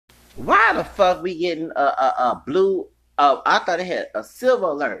Why the fuck we getting a blue? I thought it had a silver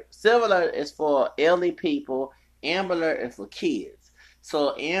alert. Silver alert is for elderly people. Amber alert is for kids.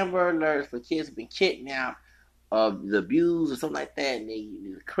 So amber alert is for kids who've been kidnapped, the abused or something like that, and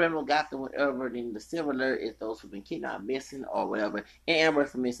the criminal got them, whatever. Then the silver alert is those who've been kidnapped, missing, or whatever. And amber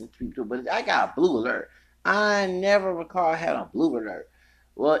is for missing people. But I got a blue alert. I never recall having a blue alert.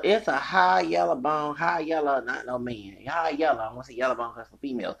 Well, it's a high yellow bone, high yellow, not no man. High yellow, I want to say yellow bone because for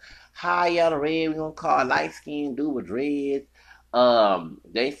females. High yellow red, we gonna call light skinned dude with dreads.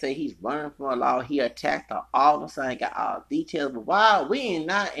 They say he's running from a law. He attacked the officer and got all details. But why we ain't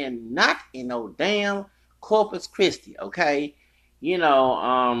not in no damn Corpus Christi, okay? We're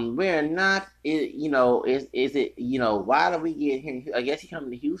not. Is it? Why do we get here? I guess he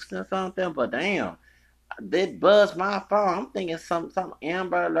coming to Houston or something. But damn, that buzzed my phone. I'm thinking some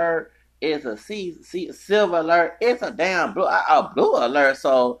amber alert is a silver alert. It's a damn blue alert.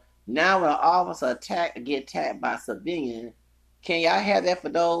 So now when an officer get attacked by civilians, can y'all have that for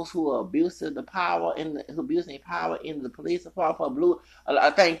those who are abusing the power who abusing their power in the police department for blue?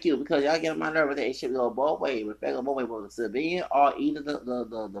 Thank you, because y'all get on my nerves that it should go both ways. Respect go both ways, for the civilian or either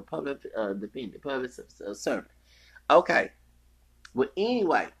the public defender, public servant. Okay. Well,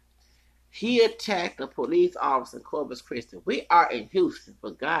 anyway, he attacked a police officer in Corpus Christi. We are in Houston,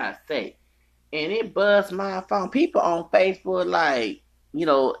 for God's sake. And it buzzed my phone. People on Facebook, like,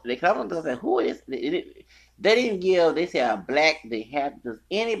 they come up and say, who is it? They didn't give, they said a black, they have, does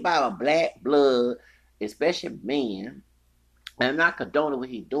anybody with black blood, especially men, and I'm not condoning what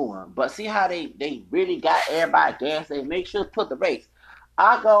he's doing, but see how they really got everybody gas. They make sure to put the race.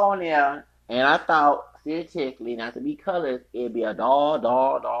 I go on there, and I thought, statistically, not to be colors, it'd be a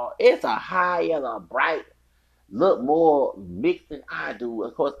dog. It's a high yellow, bright, look more mixed than I do.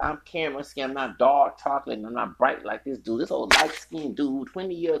 Of course, I'm camera skin. I'm not dark chocolate, and I'm not bright like this dude. This old light skinned dude,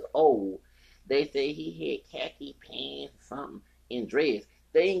 20 years old. They say he had khaki pants or something in dress.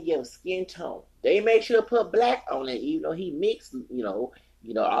 They didn't give skin tone. They make sure to put black on it, even though he mixed. All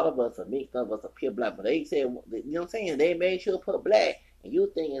of us are mixed. None of us are pure black. But they said, you know what I'm saying? They made sure to put black. And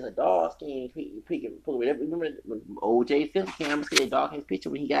you think it's a dark skin. Remember when O.J. Simpson came see a dark skin picture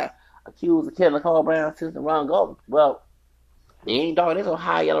when he got accused of killing Carl Brown since the wrong go. Well, they ain't dog. There's no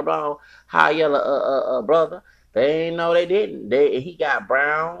high yellow brown, high yellow brother. They ain't know they didn't. He got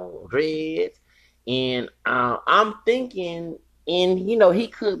brown dreads, and I'm thinking, and he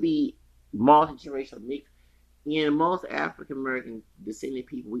could be multi-generational mix. In most African American descendant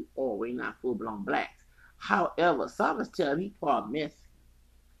people, we not full blown blacks. However, some is telling me he part Mexican.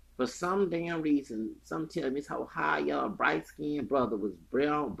 For some damn reason, some tell me his whole high yellow, bright skinned brother was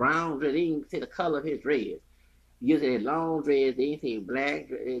brown dread. They didn't say the color of his dreads. You said long dreads. They didn't say black.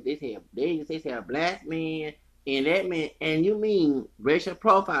 They say a black man, and that man, and you mean racial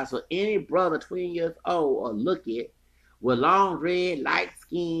profile. So any brother 20 years old or look it with long dread, light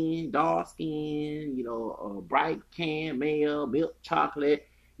skin, dark skin, bright can, male, milk chocolate,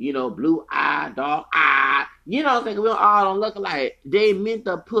 blue eye, dark eye. I'm thinking we all don't look alike. They meant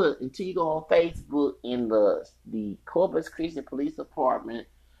to put until you go on Facebook in the Corpus Christi Police Department,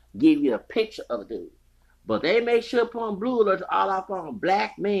 give you a picture of the dude. But they make sure to put on blue alerts all off on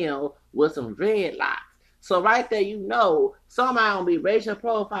black male with some dreadlocks. So right there, somebody gonna be racial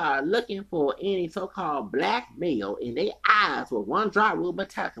profile looking for any so-called black male in their eyes with one drop rule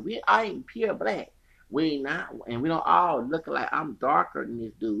battalion. We ain't pure black. We not, and we don't all look like. I'm darker than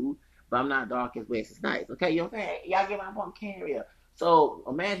this dude, but I'm not dark as Wesley Snipes. Okay, you know what I'm saying? Y'all get my point, carrier. So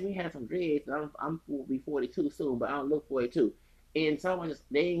imagine we had some dreads. I'm will be 42 soon, but I don't look 42. And someone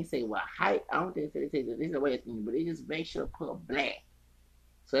they didn't say what height. I don't think they say this is the way it's going, but they just make sure to put black.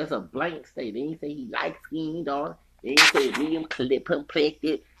 So that's a blank state. They didn't say he light skinned or they didn't say medium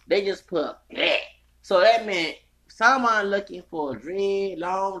complected. They just put black. So that meant someone looking for a dread,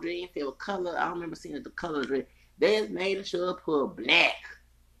 long dread, say what color. I don't remember seeing the color of dread. They just made sure to put black.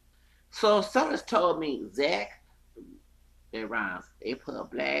 So someone told me, Zach, it rhymes. They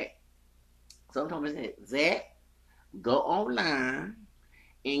put black. Sometimes they said, Zach, go online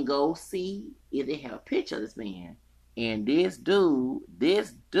and go see if they have a picture of this man. And this dude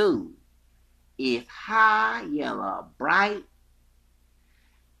is high yellow, bright,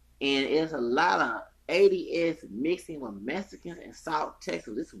 and it's a lot of ADS mixing with Mexicans in South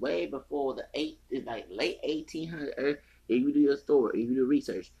Texas. This is way before it's like late 1800s. If you do your story, if you do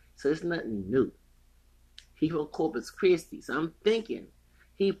research, so it's nothing new. He from Corpus Christi, so I'm thinking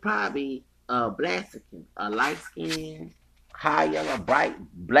he probably a Blaxican, a light skinned, high yellow, bright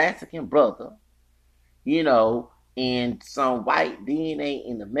Blaxican brother, and some white DNA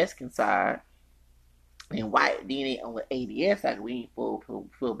in the Mexican side, And white DNA on the ADS like we ain't full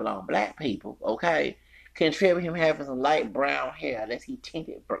blown black people, okay? Contribute him having some light brown hair unless he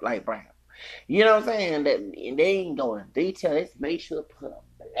tinted light brown. You know what I'm saying? That and they ain't go in detail. Let's make sure to put a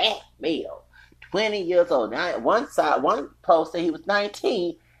black male, 20 years old. Now one post said he was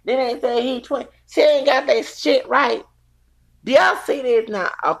 19. Then they say he 20. She ain't got that shit right. Do y'all see this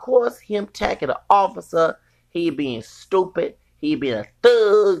now? Of course, him attacking the officer, he being stupid, he being a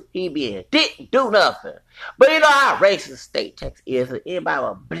thug, he being didn't do nothing. But you know how racist state Texas is. If anybody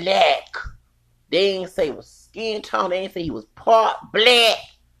was black, they didn't say he was skin tone, they didn't say he was part black.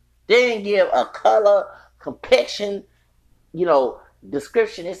 They didn't give a color, complexion,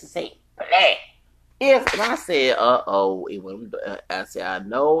 description. It's to say black. If I said, I said, I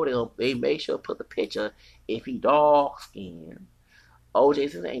know they make sure to put the picture if he dark skinned. OJ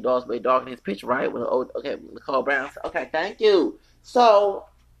Simpson ain't dark, but dark in his picture, right? Okay, Nicole Brown said, okay, thank you. So,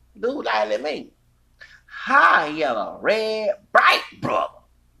 dude, like at me. High yellow, red, bright brother.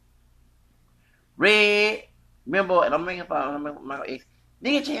 Red, remember, and I'm making fun of my ex.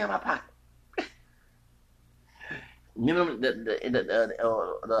 Nigga, chain in my pocket. Remember the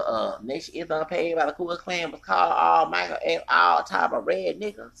Nation is unpaid by the Ku Klux Klan was called all type of red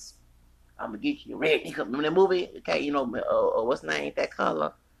niggas. I'm gonna get you red niggas. Remember that movie? Okay, what's the name? That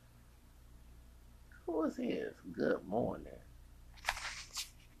color. Who was his? Good morning.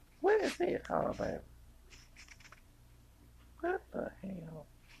 What is his color, baby? What the hell?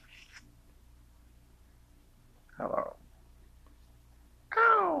 Hello.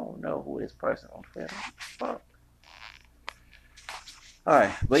 I don't know who this person on Twitter. Fuck.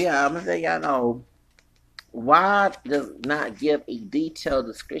 Alright, but yeah, I'm gonna say y'all know why does not give a detailed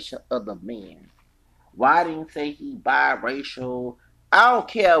description of the man? Why didn't you say he biracial? I don't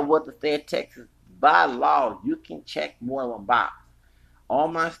care what the state of Texas, by law, you can check more than one box.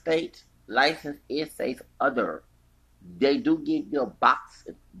 On my state license, it says other. They do give you a box.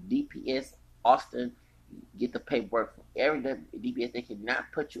 DPS Austin get the paperwork from every DPS. They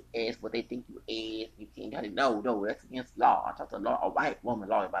cannot put you as what they think you is. You can't. No, that's against law. I talked to a white woman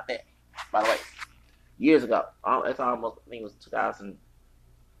lawyer about that. By the way, years ago, it's almost, I think it was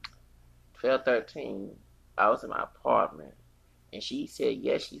 2012, 13. I was in my apartment, and she said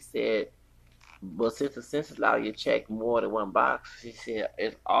yes. She said, but since the census law, you check more than one box. She said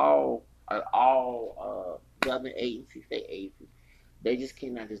it's all government agencies, state agencies. They just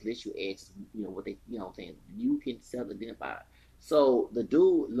cannot just list you as what they what I'm saying. You can self-identify. So the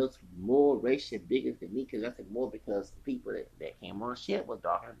dude looks more racial bigger than me because I said more because the people that came on shit was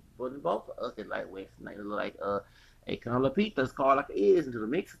darker than both of us. They like West, like a couple of people that's called like it is until the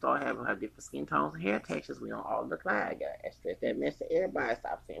mix start having like different skin tones and hair textures. We don't all look alike. I stress that message to everybody.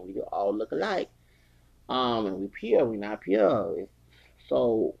 Stop saying we do all look alike. And we pure, we not pure.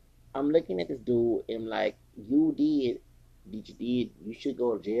 So I'm looking at this dude and like you should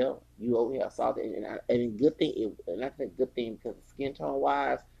go to jail. You over here assaulted, and good thing, and I think good thing because skin tone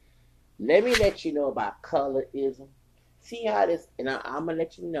wise. Let me let you know about colorism. See how this, and I'm gonna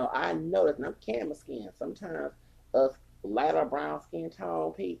let you know. I notice, and I'm camera skin. Sometimes us lighter brown skin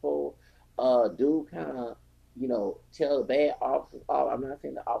tone people, do kind of, tell the bad officers off. I'm not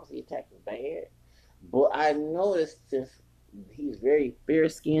saying the officer attack is bad, but I noticed since he's very fair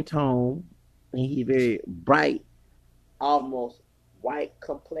skin tone and he's very bright, almost white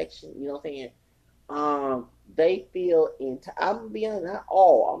complexion. You know what I'm saying? They feel I'm gonna be honest, not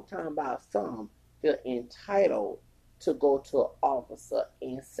all. I'm talking about some feel entitled to go to an officer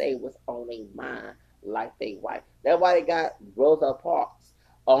and say what's on their mind, like they white. That's why they got Rosa Parks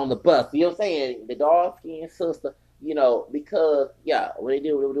on the bus. You know what I'm saying? The dark skinned sister. Because what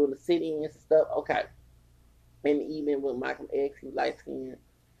they were doing the sit-ins and stuff. Okay, and even with Malcolm X, he was light skinned.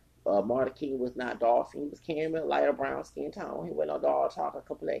 Martin King was not dark skin, he was Cameron, lighter brown skin tone. He wasn't no dark chocolate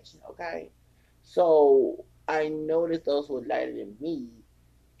complexion, okay? So I noticed those who were lighter than me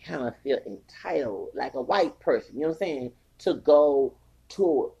kind of feel entitled, like a white person, you know what I'm saying, to go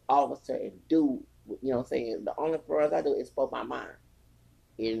to an officer and do, you know what I'm saying? The only words I do is spoke my mind.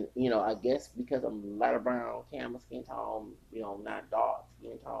 And, I guess because I'm lighter brown, camera skin tone, not dark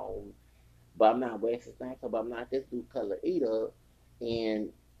skin tone, but I'm not West Atlanta, but I'm not this dude color either.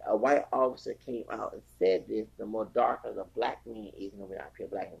 And a white officer came out and said this, the more darker the black man is, we're not pure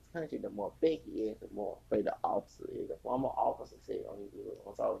black in this country, the more big he is, the more afraid the officer is. The former officer said on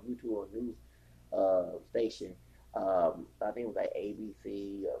YouTube or news station, I think it was like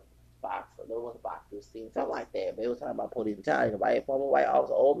ABC or Fox, or there was a Fox 15, something like that. But it was talking about police brutality. The former white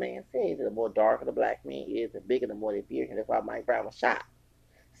officer, old man said that the more darker the black man is, the bigger the more they fear him. That's why Mike Brown was shot.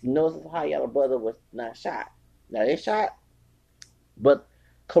 So notice how y'all brother was not shot. Now they shot, but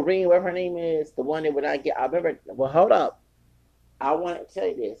Kareem, whatever her name is, the one that would not get. I remember. Well, hold up. I want to tell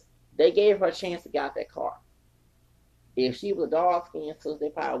you this. They gave her a chance to get out that car. If she was a dark skinned sister, they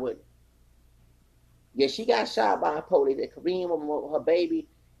probably wouldn't. Yeah, she got shot by a police. That Kareem with her baby,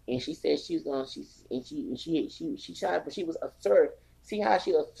 and she said she was gonna. She shot, but she was assertive. See how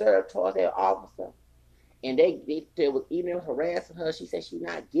she was assertive towards that officer, and they was even harassing her. She said she's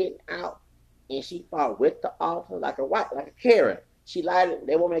not getting out, and she fought with the officer like a Karen. She lied.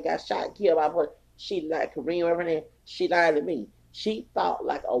 That woman got shot and killed by police. She lied Kareem over there. She lied to me. She fought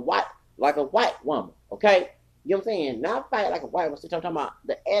like a white woman. Okay, you know what I'm saying? Not fight like a white woman. So I'm talking about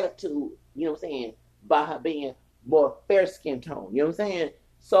the attitude. You know what I'm saying? By her being more fair skin tone. You know what I'm saying?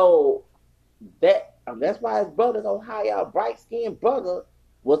 So that's why his brother's Ohio bright skinned brother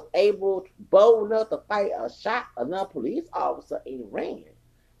was able bold enough to fight a shot another police officer and ran.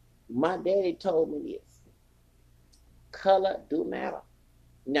 My daddy told me this. Color do matter.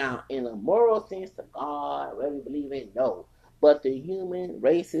 Now, in a moral sense to God, whether you believe in, no. But the human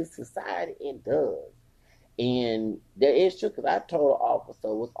racist society, it does. And that is true because I told the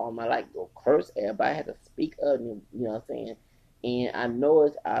officer was on my like go curse everybody. I had to speak up, you know what I'm saying? And I know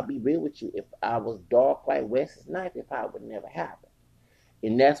I'll be real with you. If I was dark like Wesley Snipes, it probably would never happen.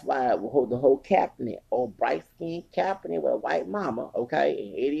 And that's why the whole captain, old bright skinned captain with a white mama, okay,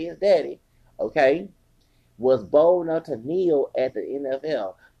 and it is daddy, okay, was bold enough to kneel at the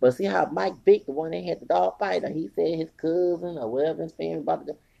NFL. But see how Mike Vick, the one that had the dog fight, he said his cousin or whatever his family about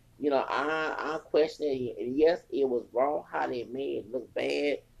to, I'm questioning. And yes, it was wrong how they made it look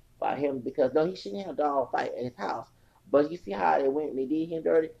bad by him because no, he shouldn't have a dog fight at his house. But you see how they went and they did him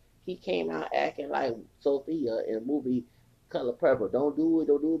dirty. He came out acting like Sophia in the movie Color Purple. Don't do it,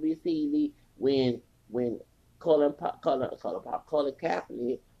 be silly. When Colin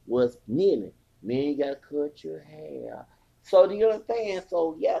Kaepernick was kneeling. Man, you gotta cut your hair. So do you understand?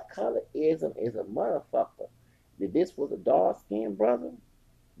 So yeah, colorism is a motherfucker. If this was a dark skinned brother,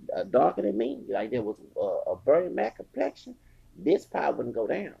 darker than me, like there was a Bernie Mac complexion, this probably wouldn't go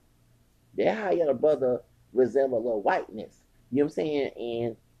down. That's how your brother resemble a little whiteness. You know what I'm saying?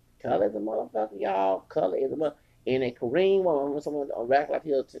 And color is a motherfucker, y'all. Color is a motherfucker. And a Kareem woman, when someone on Rack Like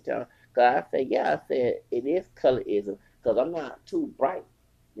Hill to tell, cause I said it is colorism, cause I'm not too bright.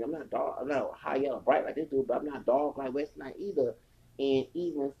 You know, I'm not dark. I'm not high yellow bright like this dude, but I'm not dark like West Night either. And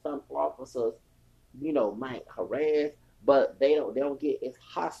even some officers, might harass, but they don't get as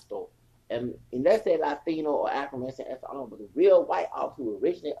hostile. And let's say Latino or African American, that's all. But the real white officers who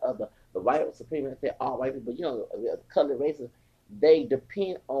originated of the white supremacy, say all white people, the color races, they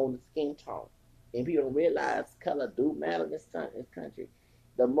depend on the skin tone. And people don't realize color do matter in this country.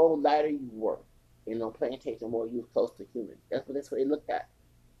 The more lighter you were in on plantation, the more you was close to human. That's what they looked at.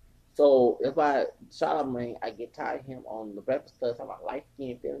 So that's why Charlamagne, I get tired of him on the Breakfast Club talking about light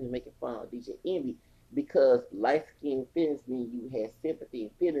skin feelings and making fun of DJ Envy because light skin feelings mean you had sympathy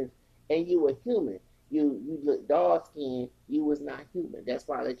and feelings and you were human. You look dark skinned, you was not human. That's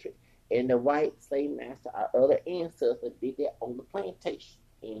why and the white slave master, our other ancestors did that on the plantation.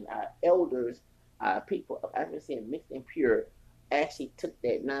 And our elders, our people of African mixed and pure, actually took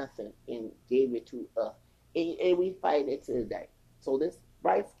that nonsense and gave it to us. And we fight it to this day. So this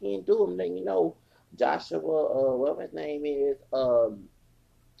bright skinned dude, then Joshua, whatever his name is,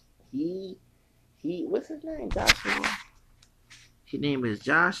 he what's his name? Joshua. His name is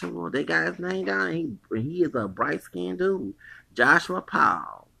Joshua. They got his name down. He is a bright skinned dude. Joshua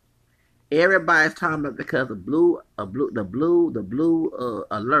Powell. Everybody's talking about because of the blue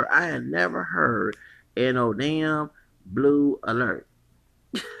alert. I had never heard no damn blue alert.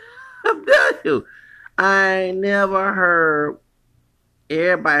 I'm telling you, I never heard.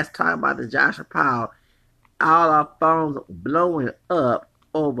 Everybody's talking about the Joshua Powell. All our phones blowing up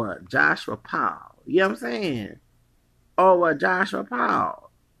over Joshua Powell. You know what I'm saying? Over Joshua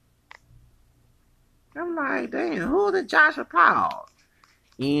Powell. I'm like, damn, who's the Joshua Powell?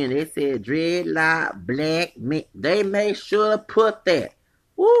 And they said dreadlock, black, they made sure to put that.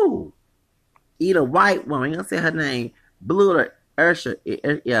 Woo! Either white woman, you don't say her name, Blue or Ursha,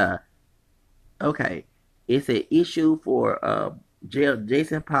 yeah. Okay. It's an issue for jail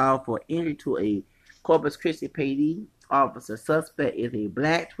Jason Powell for injury to a Corpus Christi PD officer. Suspect is a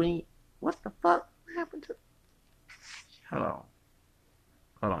black twin. What the fuck happened to? Hold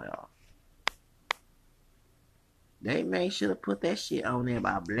on, y'all. They made sure to put that shit on there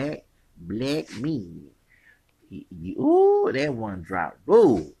about black men. Ooh, that one dropped.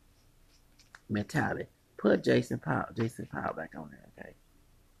 Ooh, mentality. Put Jason Powell back on there, okay?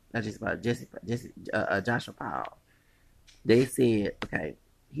 Not just about Joshua Powell. They said, okay,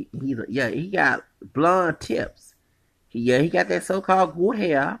 he got blonde tips. Yeah, he got that so-called good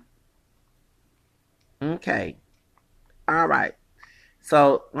hair. Okay. All right.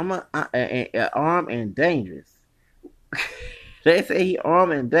 So I'm armed and dangerous. They say he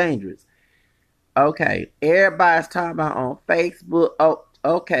armed and dangerous. Okay. Everybody's talking about on Facebook. Oh,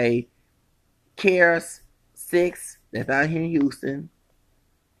 okay. Cares 6 that's out here in Houston.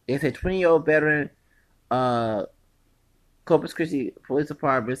 It's a 20-year-old veteran. Uh, Corpus Christi Police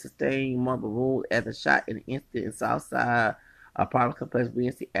Department sustained multiple wounds as a shot in an incident in Southside apartment complex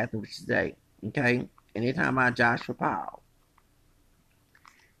Wednesday afternoon today. Okay, and they're talking about Joshua Powell.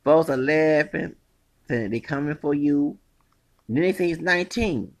 Folks are laughing, saying they coming for you. And then they say he's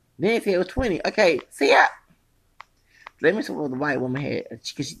 19. Then they say it was 20. Okay, see ya. Let me see what the white woman had.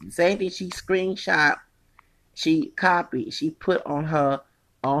 Same thing she screenshot, she copied, she put on her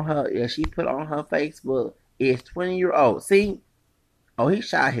she put on her Facebook. It's 20-year-old. See? Oh, he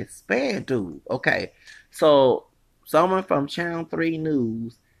shot his Hispanic dude. Okay. So someone from Channel 3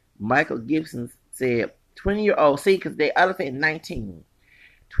 News, Michael Gibson, said 20-year-old. See, because they other said 19.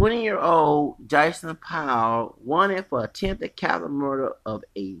 20-year-old Jason Powell wanted for attempted capital murder of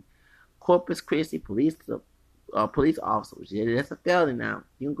a Corpus Christi police officer. That's a felony now.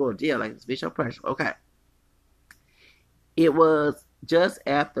 You can go to jail like it's visual pressure. Okay. It was just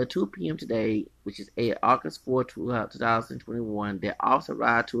after 2 p.m. today, which is August 4, 2021, that officer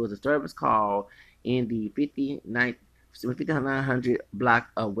arrived to a disturbance call in the 5900 block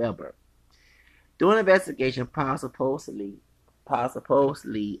of Weber. During the investigation, Powell supposedly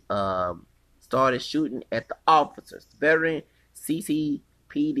started shooting at the officers. Veteran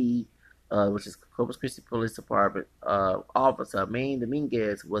CCPD, which is Corpus Christi Police Department officer Maine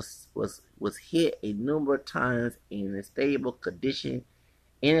Dominguez was hit a number of times in a stable condition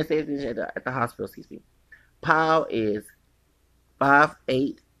at the hospital. Excuse me. Powell is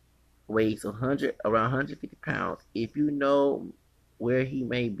 5'8", weighs around 150 pounds. If you know where he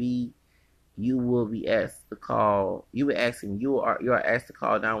may be, you will be asked to call. You are asked to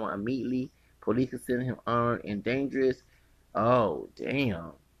call 911 immediately. Police consider him armed and dangerous. Oh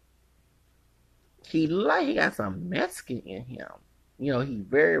damn. He got some Mexican in him. You know, he's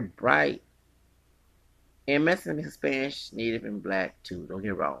very bright. And Mexican is Spanish, Native, and Black too. Don't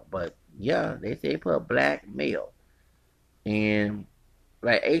get wrong. But yeah, they say put black male. And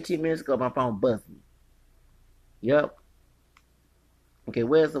like 18 minutes ago, my phone buzzed me. Yep. Okay,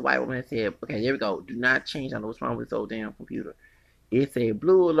 where's the white woman that said, okay, there we go. Do not change. I know what's wrong with this old damn computer. It said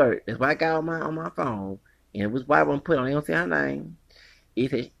blue alert. That's what I got on my phone. And it was white woman put on. They don't say her name.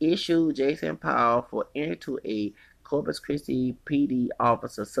 It says issue Jason Powell for entry to a Corpus Christi PD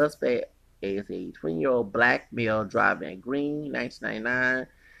officer. Suspect is a 20-year-old black male driving a green 1999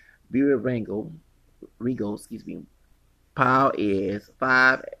 Buick Regal. Powell is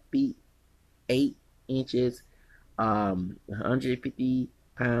 5 feet 8 inches, 150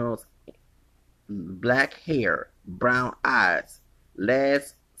 pounds, black hair, brown eyes.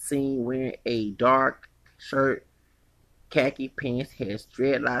 Last seen wearing a dark shirt, khaki pants, has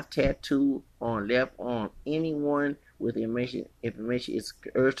dreadlocks, tattoo on left arm. Anyone with information is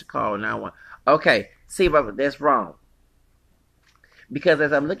urged to call 911. Okay, see, but that's wrong. Because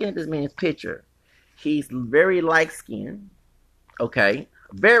as I'm looking at this man's picture, he's very light skinned. Okay,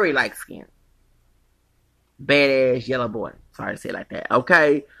 very light skinned. Badass yellow boy. Sorry to say it like that.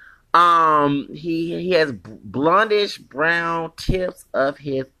 Okay. He has blondish brown tips of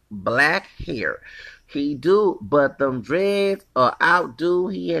his black hair. But them dreads are outdo.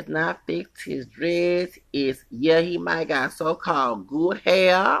 He has not fixed his dreads. He might got so-called good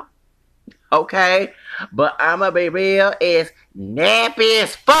hair. Okay. But I'ma be real, it's nappy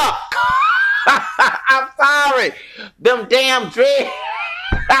as fuck. I'm sorry. Them damn dreads.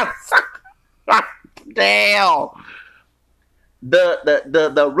 Damn.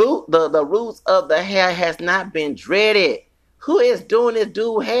 The roots of the hair has not been dreaded. Who is doing this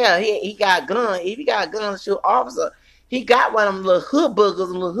dude hair? He got guns. If he got guns to shoot officer, he got one of them little hood boogers,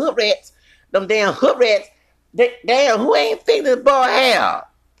 them little hood rats, them damn hood rats. Damn, who ain't fixing this boy hair?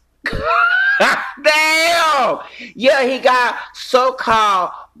 Damn. Yeah, he got so-called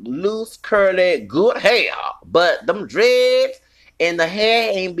loose, curly, good hair, but them dreads and the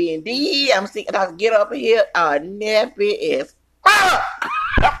hair ain't being did. I'm thinking I can get up here. Nappy as fuck.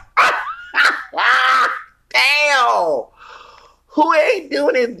 Damn. Who ain't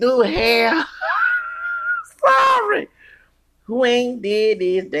doing this new hair? Sorry. Who ain't did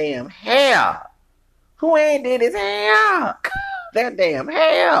this damn hair? Who ain't did his hair? That damn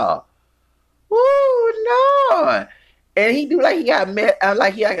hair. Woo, Lord. And he do like he got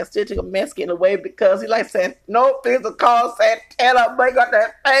like he can still take a Mexican away because he like saying no physical Santana, but he got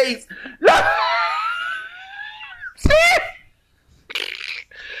that face.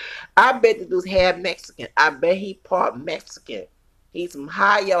 I bet the dude's half Mexican. I bet he part Mexican. He's some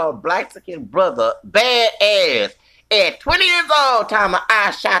high yellow black skin brother, bad ass. At 20 years old, time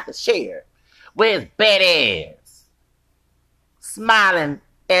I shot the sheriff with his bad ass, smiling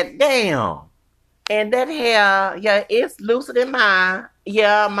at damn. And that hair, yeah, it's looser than mine.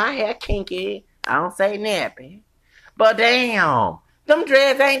 Yeah, my hair kinky. I don't say nappy. But damn, them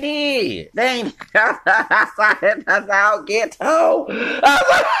dreads ain't did. They ain't. That's how I get told.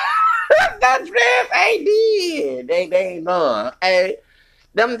 That dreads ain't did. They ain't done. Hey,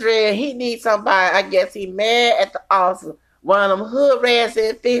 them dreads, he needs somebody. I guess he mad at the officer. One of them hood rats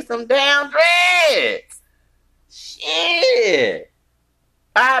and fix them damn dreads. Shit.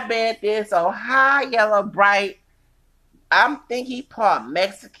 I bet this so high yellow bright. I'm think he part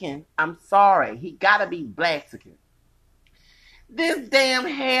Mexican. I'm sorry. He gotta be Blaxican. This damn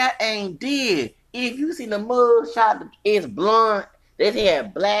hair ain't dead. If you see the mug shot, it's blonde. This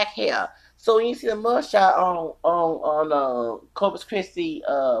had black hair. So when you see the mug shot on Corpus Christi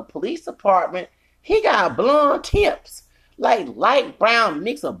police department, he got blonde tips. Like light brown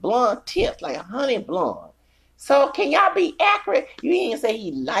mix of blonde tips, like honey blonde. So can y'all be accurate? You didn't say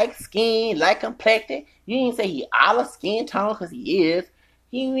he light skin, light complected. You didn't say he olive skin tone because he is.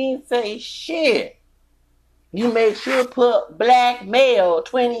 You didn't say shit. You make sure to put black male,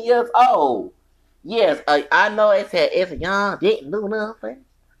 20 years old. Yes, I know it's young, didn't do nothing.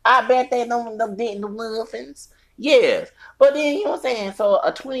 I bet they know them didn't do nothing. Yes, but then you know what I'm saying. So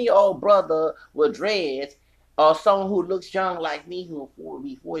a 20-year-old brother with dreads, or someone who looks young like me, who will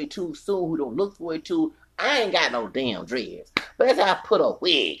be 42 soon, who don't look 42. I ain't got no damn dreads. But as I put a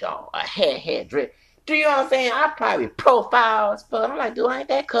wig on, a head dread. Do you know what I'm saying? I probably profiles, but I'm like, dude, I ain't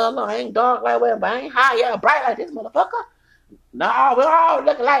that color. I ain't dark like that, but I ain't high, yeah, bright like this motherfucker. No, we're all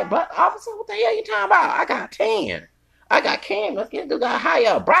looking like, but officer, what the hell you talking about? I got tan. I got cam. Let's get dude got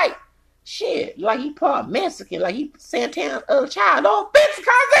high, bright. Shit, like he part Mexican, like he Santana's other child. Oh, bitch,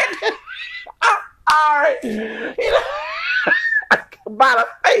 cousin. Alright. You know, by the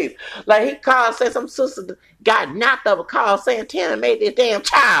face. Like he called, said some sister got knocked up, called Santana made this damn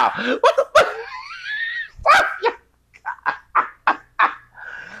child. What the fuck?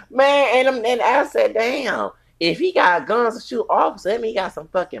 Man, and I said, damn, if he got guns to shoot officers, that mean he got some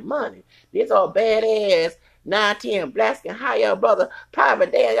fucking money. This old badass 9-10 black skin high brother probably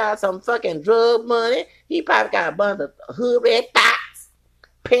damn got some fucking drug money. He probably got a bunch of hood red thoughts.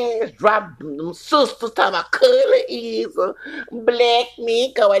 Parents drop them sisters talking about color is black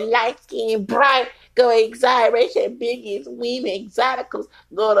men going light skin bright. Go exaggeration, biggest women, exoticals,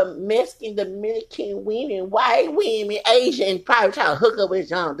 go to Mexican, Dominican women, white women, Asian, probably try to hook up with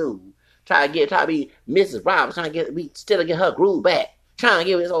young dude. Try to be Mrs. Roberts, trying to get her groove back. Trying to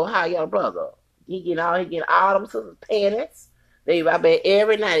get his old high young brother. He getting all them sisters panties. I bet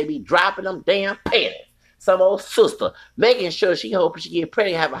every night they be dropping them damn panties. Some old sister, making sure she hoping she get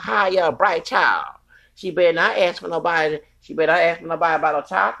pregnant and have a high young bright child. She better not ask for nobody. About her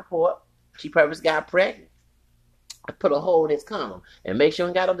child support. She purposely got pregnant. I put a hole in his condom and make sure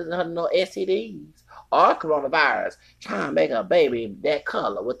he got no STDs or coronavirus. Trying to make a baby that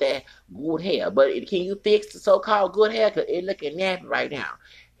color with that good hair. But can you fix the so-called good hair? Because it looking nappy right now.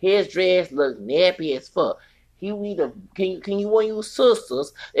 His dress look nappy as fuck. Can you want your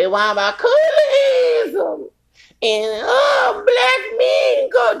sisters? They want about colorism. And black men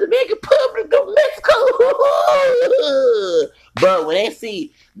go to Dominican Republic, go Mexico. But when they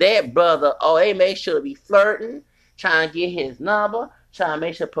see that brother, they make sure to be flirting, trying to get his number, trying to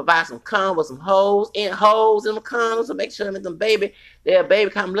make sure to provide some condoms, some holes in the condoms, to make sure that their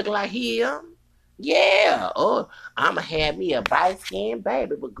baby come looking like him. Yeah. I'ma have me a bright skinned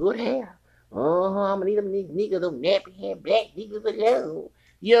baby with good hair. I'ma need them niggas, them nappy hair, black niggas alone.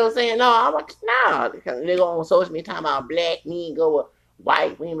 You know what I'm saying? No, because they go on social media talking about black men go with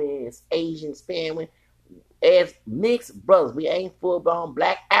white women and Asian Spanish women. As mixed brothers, we ain't full-blown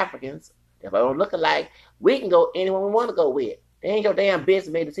black Africans. If I don't look alike, we can go anyone we want to go with. They ain't your damn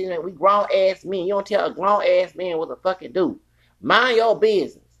business made decision. We grown-ass men. You don't tell a grown-ass man what to fucking do. Mind your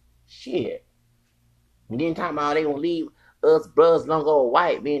business. Shit. And then talking about they gonna leave us brothers long old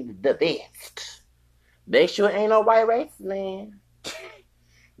white men the best. Make sure it ain't no white racist, man.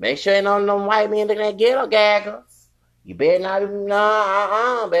 Make sure ain't no white men looking at ghetto gaggers. You better not even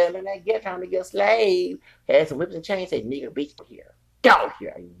better than that get trying to get a slave. Had some whips and chains, say nigga bitch here. Go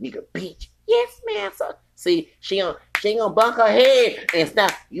here, you nigga bitch. Yes, man. So see, she ain't gonna bunk her head and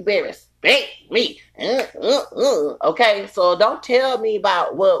stuff. You better respect me. Okay, so don't tell me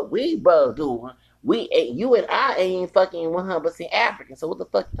about what we brothers doing. You and I ain't fucking 100% African. So what the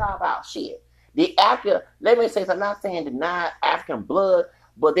fuck you talking about? Shit. The African, let me say, so I'm not saying deny African blood,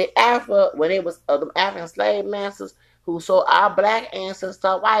 but the Africa, when it was the African slave masters who saw our black ancestors,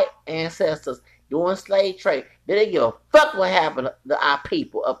 white ancestors doing slave trade, they didn't give a fuck what happened to our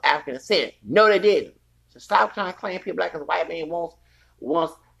people of African descent. No, they didn't. So stop trying to claim people like a white man wants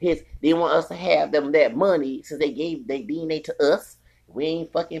they want us to have them that money since they gave their DNA to us. We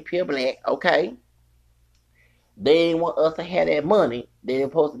ain't fucking pure black, okay? They didn't want us to have that money. They were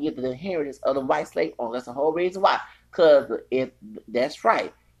supposed to get the inheritance of the white slave owners. That's the whole reason why. Because if that's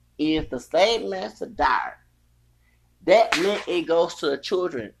right, if the slave master died, that meant it goes to the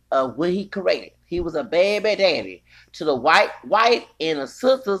children of what he created. He was a baby daddy to the white wife and the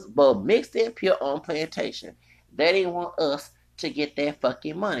sisters, but mixed in pure on plantation. They didn't want us to get that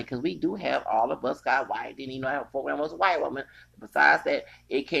fucking money because we do have all of us got white. Didn't even know how program was a white woman. Besides that,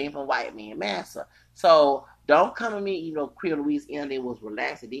 it came from white man massa. So don't come to me, Creole Louisiana, they was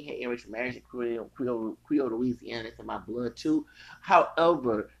relaxed. They had interracial marriage in Creole Louisiana. It's in my blood too.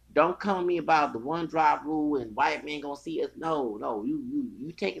 However, don't come to me about the one drop rule and white men gonna see us. No,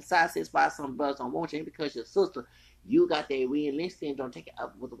 you taking side steps by some brothers don't want you because your sister, you got that William Lynch syndrome. Take it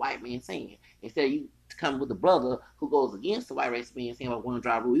up with the white man saying instead of you come with the brother who goes against the white race man saying about one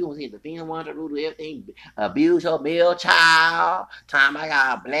drop rule. You want to see the defend one drop rule, do everything, abuse your male child. Time I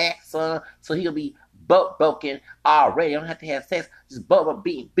got a black son, so he'll be broken already. You don't have to have sex, just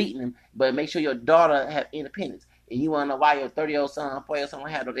beating him, but make sure your daughter have independence. And you want to know why your 30-year-old son, 40-year-old son don't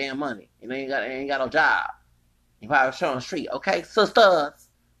have no damn money. And they ain't got no job. You probably show on the street. Okay, sisters.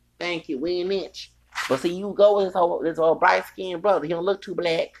 Thank you, William Lynch. But see, you go with this old bright-skinned brother. He don't look too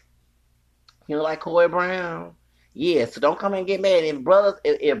black. He don't like Corey Brown. Yeah, so don't come and get mad. If brothers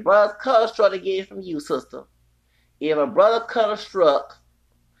cut a struck to get it from you, sister. If a brother cut a struck,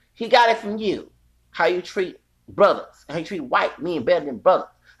 he got it from you. How you treat brothers. How you treat white men better than brothers.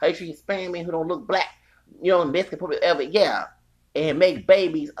 How you treat Hispanic men who don't look black. Mexican people ever, and make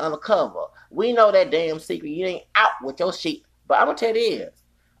babies undercover. We know that damn secret. You ain't out with your shit. But I'm gonna tell you this.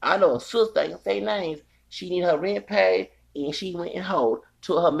 I know a sister, I can say names. She need her rent paid, and she went and hold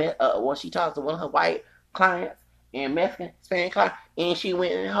to her when she talks to one of her white clients and Mexican Hispanic clients, and she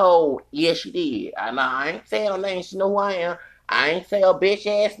went and hold. Yes, she did. I ain't saying her name. She know who I am. I ain't say her bitch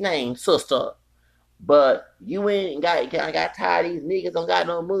ass name, sister. But you went and got tired of these niggas don't got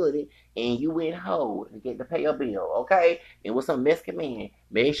no money, and you went home and get to pay your bill, okay? And with some Mexican man,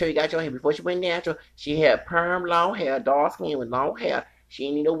 make sure you got your hair. Before she went natural, she had perm long hair, dark skin with long hair. She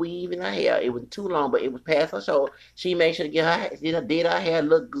didn't need no weave in her hair. It was too long, but it was past her shoulder. She made sure to did her hair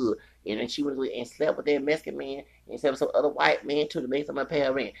look good. And then she went and slept with that Mexican man and slept with some other white man too to make somebody pay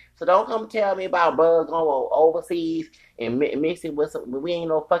her rent. So don't come tell me about bugs going overseas and mixing with some. We ain't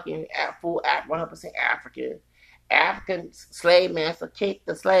no fucking full 100% African. African slave master kicked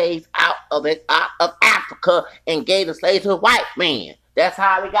the slaves out of Africa and gave the slaves to a white man. That's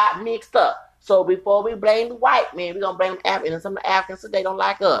how we got mixed up. So before we blame the white man, we're gonna blame the Africans. And some of the Africans today don't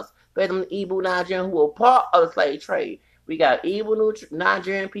like us. Especially the Igbo Nigerians who were part of the slave trade. We got evil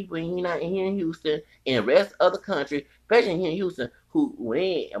Nigerian people here in Houston and the rest of the country, especially here in Houston, who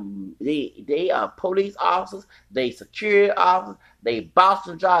they are police officers, they security officers, they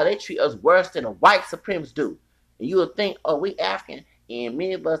Boston job. They treat us worse than the white supremacists do. And you would think, oh, we African, and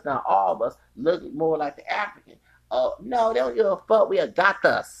many of us, not all of us, look more like the African. No, they don't give a fuck. We got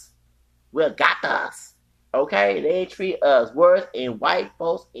us. Okay? They treat us worse, and white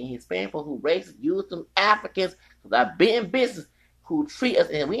folks and Hispanic folks who racist use them Africans, because I've been in business, who treat us,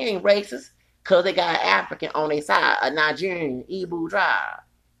 and we ain't racist, because they got an African on their side, a Nigerian, Igbo tribe.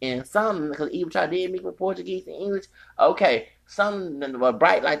 And some, because Igbo tribe did mix with Portuguese and English, okay, some were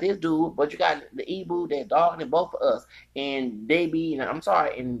bright like this dude, but you got the Igbo that darker than both of us, and they be,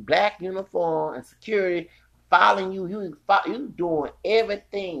 in black uniform and security, following you, you doing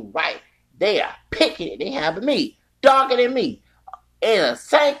everything right. They are picking it. They have me, darker than me, in the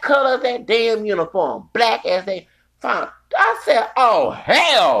same color as that damn uniform, black as they found. I said, oh,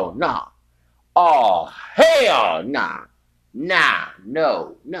 hell no. Nah. Oh, hell nah. Nah,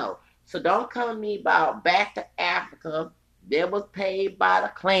 no. So don't come to me about back to Africa. That was paid by the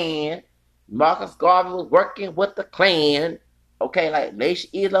Klan. Marcus Garvey was working with the Klan. Okay, like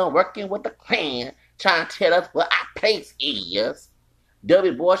Nation Islam working with the Klan, trying to tell us what our place is.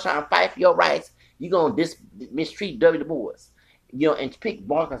 W. Du Bois trying to fight for your rights. You're going to mistreat W. Du Bois. And pick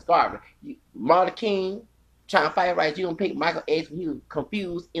Marcus Garvey. Martin King trying to fight rights. You're going to pick Michael X when he was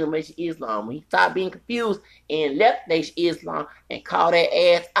confused in Nation Islam. When he stopped being confused and left Nation Islam and called that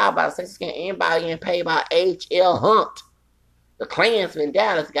ass out by the sex scam, anybody getting paid by H.L. Hunt. The Klansman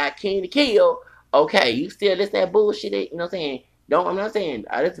Dallas got King to kill. Okay, you still listen to that bullshit, you know what I'm saying? I'm not saying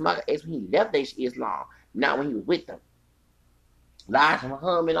this is Malcolm X when he left Islam, not when he was with them. Elijah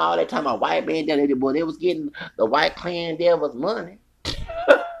Muhammad, all that time, a white man that boy, they was getting the white clan there was money.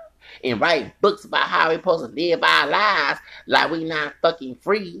 And write books about how we supposed to live our lives like we not fucking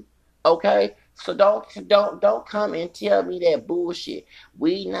free. Okay? So don't come and tell me that bullshit.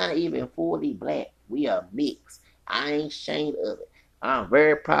 We not even fully black. We are mixed. I ain't ashamed of it. I'm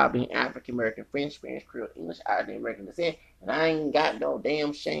very proud of being African American, French, Spanish, Creole, English, Irish, American descent, and I ain't got no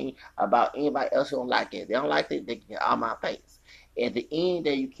damn shame about anybody else who don't like it. They don't like it, they can get on my face. At the end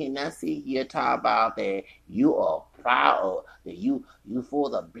that you cannot sit here talk about that you are proud that you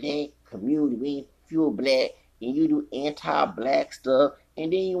for the black community, we feel black, and you do anti-black stuff,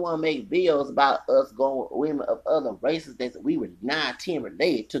 and then you want to make videos about us going with women of other races that we were 9-10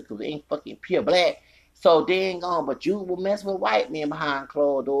 related to because we ain't fucking pure black. So dang on, but you will mess with white men behind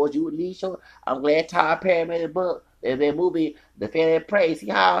closed doors. You would leave your. I'm glad Tyler Perry made a book. That movie, The Family Praise. See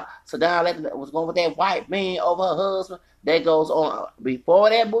how Saddam was going with that white man over her husband. That goes on. Before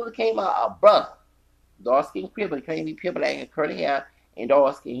that movie came out, a brother, dark skin crib, but he can't be pure black and curly hair and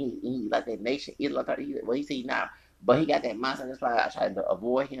dark skin. He like that nation Islam. What he say now, but he got that mindset. That's why I tried to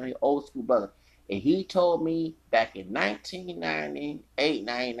avoid him. He old school brother, and he told me back in 1998,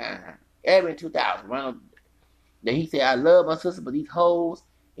 99. Every 2000, that he said, I love my sister, but these hoes,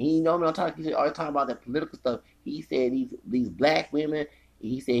 and he know me, I'm talking, he's always talking about that political stuff. He said these black women,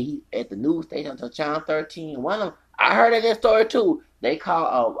 he said he at the news station until Channel 13. One of them, I heard of that story too. They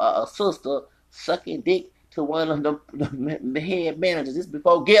call a sister sucking dick to one of the head managers. This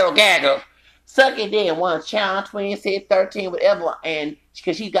before Ghetto Gagger. Sucking dick, one Channel 20 said 13, whatever, and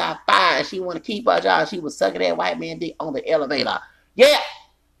because she got fired, she want to keep her job. She was sucking that white man dick on the elevator. Yeah.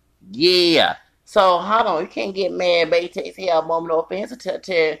 Yeah. So hold on, you can't get mad, baby. Takes a moment, no offense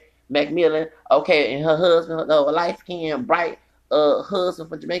to Macmillan. Okay, and her husband, the light skinned, bright husband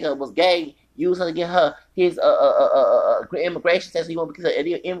from Jamaica was gay. Used her to get her his immigration status. He won't because of an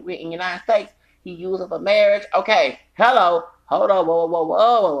immigrant in the United States. He used her for marriage. Okay, hello, hold on,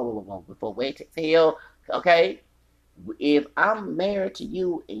 whoa. Before wait to tell. Okay, if I'm married to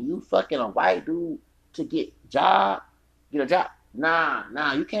you and you fucking a white dude to get a job.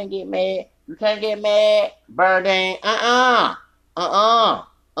 Nah, you can't get mad. You can't get mad, Birdang.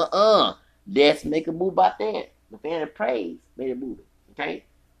 Let's make a move about that. The Family Praise made a movie, okay?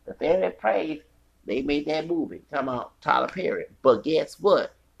 The Family Praise, they made that movie. Talking about Tyler Perry. But guess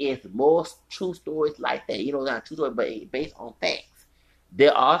what? It's more true stories like that. Not true stories, but based on facts.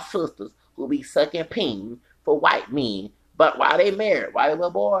 There are sisters who be sucking peen for white men, but while they married, while they were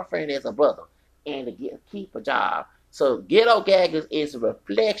boyfriend as a brother, and to keep a job. So Ghetto Gaggers is a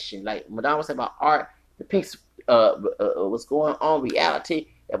reflection, like Madonna said about art, depicts what's going on, reality,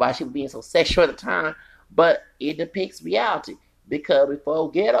 and why she was being so sexual at the time, but it depicts reality. Because before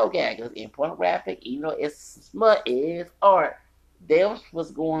Ghetto Gaggers in pornographic, even though it's smut, it is art, there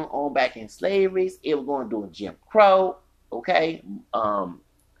was going on back in slavery, it was going on Jim Crow, okay?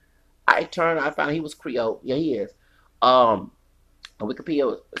 I found he was Creole, yeah he is.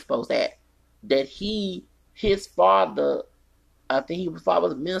 Wikipedia exposed that his father, I think his father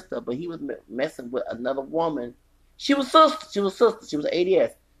was a minister, but he was messing with another woman. She was sister. She was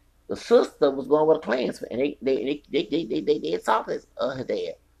ADS. The sister was going with a Klansman, and they assaulted her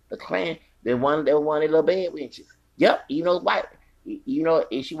dad. The Klan, they were one of their little bad wenches. Yep, white.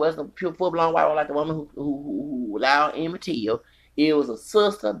 If she wasn't a pure full blown white one like the woman who allowed Emmett Till, it was a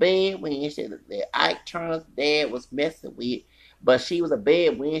sister bad wench that Ike Turner's dad was messing with. But she was a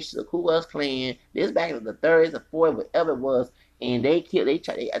bad wench. She's a Ku Klux Klan. This back in the 30s or 40s, whatever it was, and I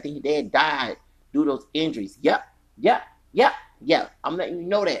think his dad died due to those injuries. Yep. I'm letting you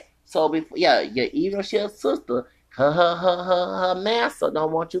know that. So before, even though she's a sister, her master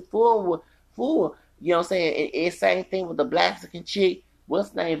don't want you fool. You know what I'm saying? It's same thing with the black chick. What's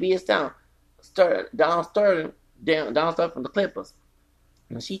her name? Dawn Sterling from the Clippers.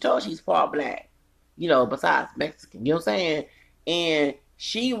 And she told she's part black. Besides Mexican. You know what I'm saying? And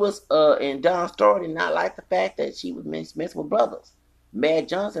she was, and Don Sterling not like the fact that she was messing with brothers. Mad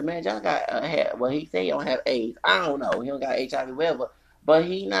Johnson got he say he don't have AIDS. I don't know. He don't got HIV, whatever. But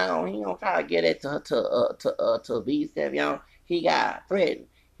he don't try to get it to V7. He got threatened.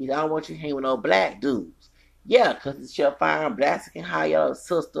 He don't want you hanging with no black dudes. Yeah, because she'll find blacks can hire your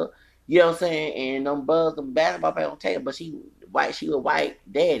sister. You know what I'm saying? And them basketball players don't take it. But she a white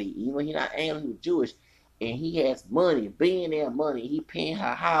daddy. He not Anglo, he was Jewish. And he has money, billionaire money. He paying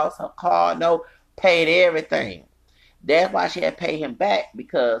her house, her car note, paid everything. That's why she had to pay him back,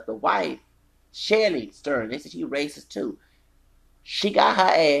 because the wife, Shelly Stern, they said she racist too. She got her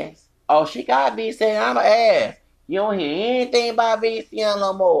ass. Oh, she got me saying I'm an ass. You don't hear anything about VCN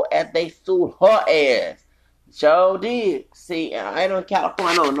no more after they sued her ass. Sure did. See, I ain't in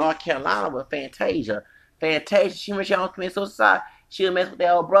California, no, North Carolina with Fantasia. Fantasia, she when she don't commit suicide, she'll mess with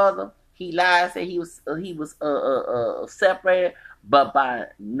that old brother. He lied, said he was separated. But by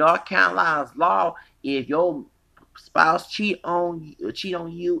North Carolina's law, if your spouse cheat on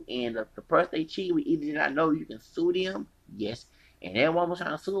you, and the person they cheat with either did not know, you can sue them. Yes, and that woman was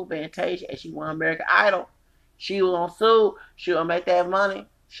trying to sue Fantasia, and she won American Idol. She was gonna sue. She gonna make that money.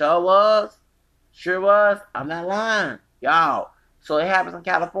 Sure was. Sure was. I'm not lying, y'all. So it happens in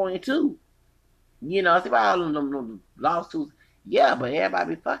California too. You know, see about all them lawsuits. Yeah, but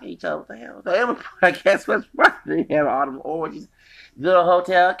everybody be fucking each other. What the hell? So everybody, I guess what's right? They have all them orgies. Little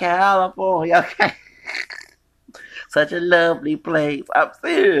Hotel California. Okay. Such a lovely place. I'm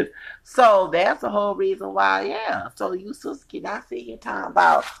serious. So that's the whole reason why, yeah. So you sisters cannot sit here talking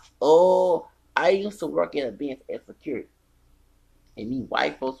about, oh, I used to work at a bench as security. And these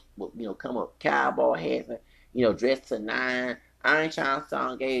white folks will, come up cowboy hats and, dressed to nine. I ain't trying to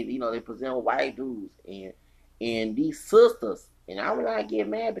sound gay, they present white dudes and these sisters. And I would not get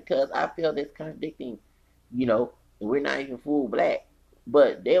mad because I feel that's contradicting, and we're not even full black.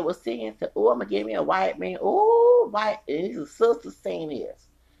 But they were saying, oh, I'm gonna give me a white man. Oh, white, and these are sisters saying this.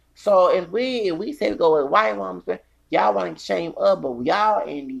 So if we say we go with white woman, y'all want to shame us, but y'all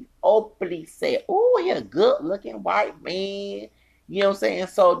in these openly say, oh, he's a good looking white man. You know what I'm saying?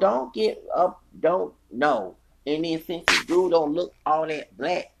 So don't get up, don't know. And then since this dude don't look all that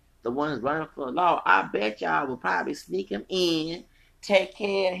black, the ones running for the law, I bet y'all will probably sneak him in, take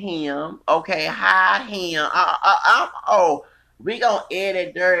care of him, okay, hide him. We gonna air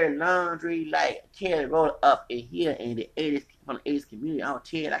that dirty laundry like Kelly wrote up in here in the 80s, from the 80s community. I don't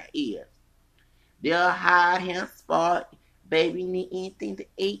tell you like it is. They'll hide him, spot, baby, need anything to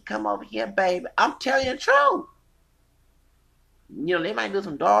eat, come over here, baby. I'm telling you the truth. They might do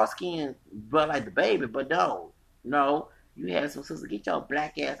some dark skin, but like the baby, but no. You have some sisters, get your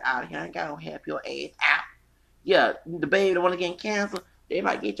black ass out of here. I ain't gotta help your ass out. Yeah, the baby, the one getting cancer, they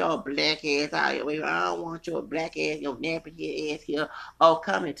might get your black ass out of here. I don't want your black ass, your nappy head ass here. Oh,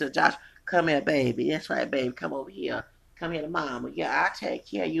 come here to Josh. Come here, baby. That's right, baby. Come over here. Come here to mama. Yeah, I take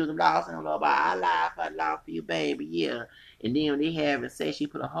care of you. The lost and love. I lie for you, baby. Yeah. And then when they have it, say she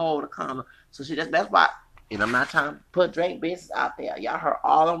put a hole in the condom. So that's why. And I'm not trying to put Drake business out there. Y'all heard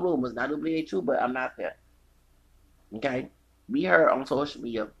all them rumors. Not to believe true, but I'm not there. Okay? We heard on social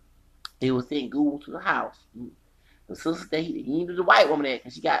media they were sending Google to the house. The sister that he needed the white woman there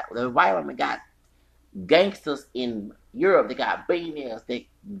because the white woman got gangsters in Europe. They got billionaires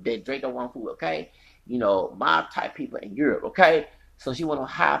that Drake don't want food, okay? Mob type people in Europe, okay? So she went on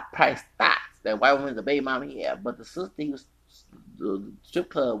high price stocks. That white woman's the baby mama he had. But the sister, he was the strip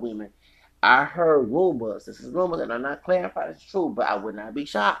club women. I heard rumors. This is rumors and I'm not clarifying it's true, but I would not be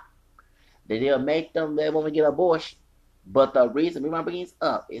shocked that they'll make them that woman get abortion. But the reason my bringing this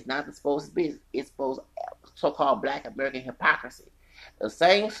up is not the supposed business. It's supposed so-called Black American hypocrisy. The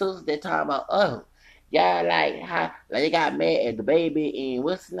same sisters that talk about, oh, y'all like how they got mad at the baby and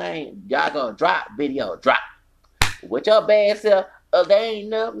what's his name? Y'all gonna drop video, drop. With your bad self, they ain't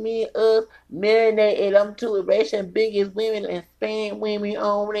enough me us marinate and them two Russian biggest women and Spanish women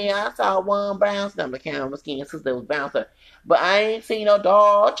on there. I saw one brown skin, the camera skin sister that was bouncer. But I ain't seen no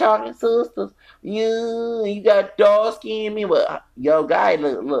dark chocolate sisters. You got dark skin me, but your guy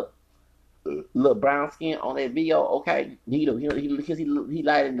look brown skin on that video. Okay, he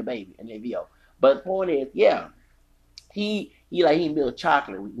lighted in the baby in that video. But the point is, yeah, he milk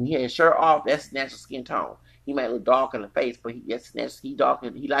chocolate. When he had his shirt off, that's natural skin tone. He might look darker in the face, but he darker.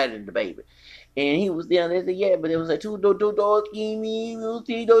 He lighter than the baby. And he was there and they said, yeah, but it was like two dark skinny, we'll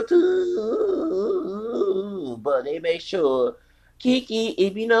see those two. But they make sure Kiki,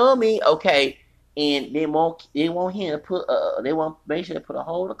 if you know me, okay, and they want him to put they want make sure to put a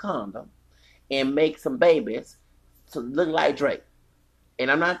hole in the condom and make some babies to look like Drake. And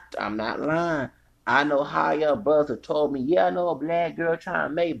I'm not lying. I know how your brother told me, yeah, I know a black girl trying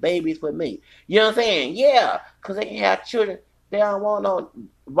to make babies with me. You know what I'm saying? Yeah, because they can have children. They don't want no.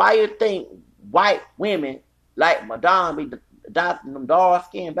 Why you think white women like Madonna be adopting them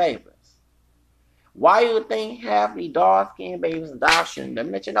dark-skinned babies? Why you think half these dark-skinned babies adoption? Let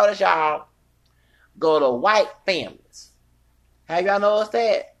me let you know this, y'all. Go to white families. Have y'all noticed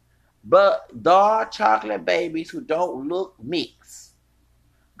that? But dark chocolate babies who don't look mixed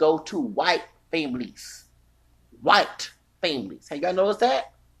go to white families. White families. Have y'all noticed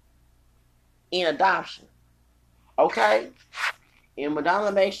that? In adoption. Okay? And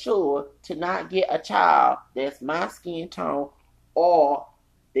Madonna makes sure to not get a child that's my skin tone or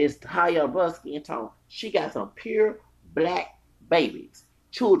is higher blood skin tone. She got some pure black babies,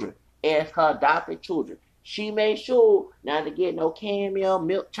 children, as her adopted children. She made sure not to get no caramel,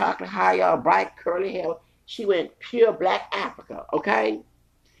 milk, chocolate, higher, bright curly hair. She went pure black Africa, okay?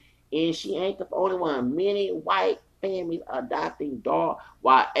 And she ain't the only one. Many white families adopting dark,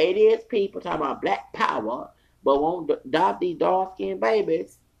 while it is people talking about black power, but won't adopt these dark skinned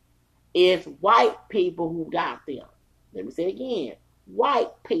babies. It's white people who adopt them. Let me say it again.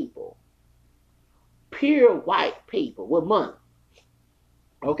 White people. Pure white people with money.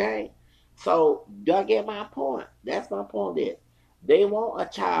 Okay? So, y'all get my point. That's my point there. They want a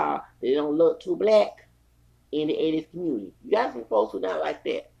child that don't look too black in the 80s community. You got some folks who not like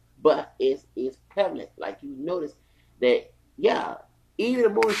that. But it's prevalent. Like you notice that, yeah, even the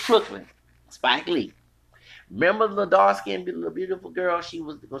movie Brooklyn, Spike Lee. Remember the dark skinned little beautiful girl? She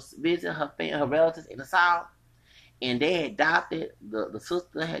was going to visit her relatives in the South, and they had adopted the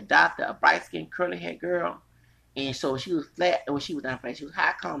sister had adopted a bright skinned curly haired girl, and so she was flat. When she was not flat, she was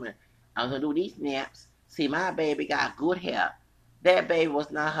high coming. I was gonna do these naps. See, my baby got good hair. That baby was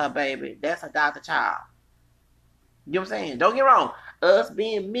not her baby. That's her adopted child. You know what I'm saying? Don't get wrong. Us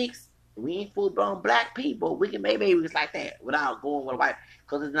being mixed, we ain't full blown black people. We can make babies like that without going with a white,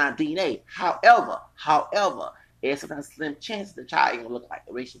 because it's not DNA. However, it's a slim chance the child ain't gonna look like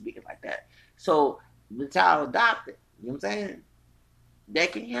the racial beacon like that. So the child adopted. You know what I'm saying?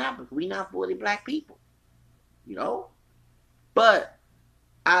 That can happen. We not fully black people. You know? But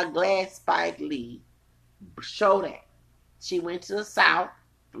I'm glad Spike Lee showed that. She went to the South,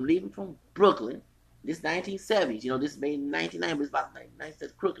 leaving from Brooklyn. This 1970s, this is made in 1990, but it's about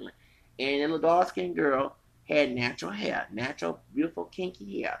 1970s Brooklyn. And the little dark-skinned girl had natural hair, natural, beautiful,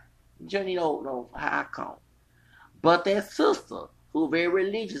 kinky hair. Johnny don't know how I come. But that sister, who was very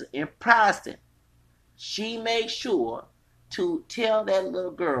religious and Protestant, she made sure to tell that little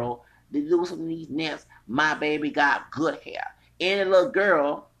girl to do some of these naps. My baby got good hair. And the little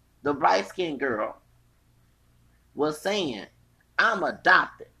girl, the bright-skinned girl, was saying, I'm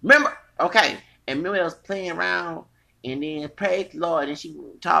adopted. Remember? Okay. And remember, I was playing around, and then praise the Lord, and she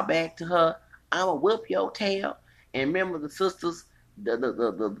talked back to her, I'm gonna whip your tail. And remember, the sisters,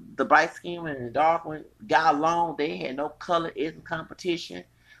 the bright skin and the dark one, got along. They had no color in competition,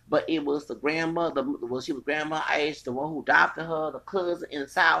 but it was the grandmother. Well, she was grandma age, the one who adopted her, the cousin in the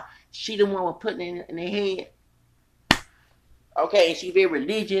South. She the one was putting it in their head. Okay, and she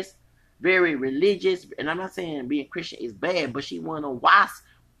very religious, and I'm not saying being Christian is bad, but she one of WASP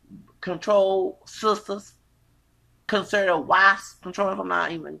control sisters, consider WASP control. If I'm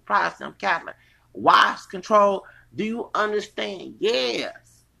not even Protestant, I'm Catholic. WASP control. Do you understand?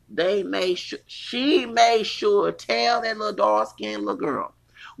 Yes, they made sure. She made sure to tell that little dark skinned little girl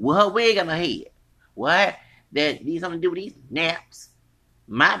with her wig on her head, what that these something to do with these naps.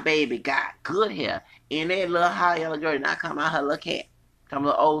 My baby got good hair, and that little high yellow girl did not come out her little cat. Come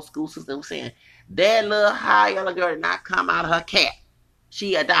little old school sister was saying that little high yellow girl did not come out of her cat.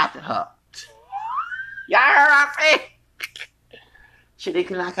 She adopted her. Y'all heard what I said? She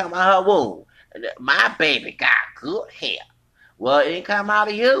did not come out of her womb. My baby got good hair. Well, it didn't come out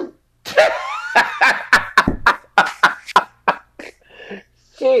of you.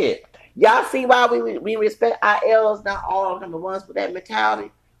 Shit. Y'all see why we respect our elders, not all of them, the ones with that mentality?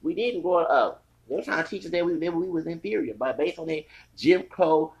 We didn't grow up. They were trying to teach us that we was inferior, but based on that Jim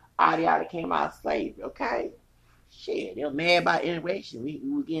Crow ideology came out of slavery, okay? Shit, they were mad about integration. We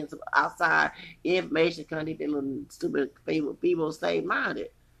were getting some outside information because they little stupid favorite people slave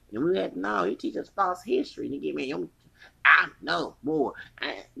minded. And we had to know, you teach us false history and you get me, I know more.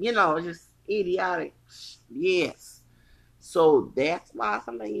 It's just idiotic. Yes. So that's why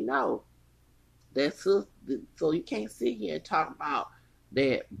something so you can't sit here and talk about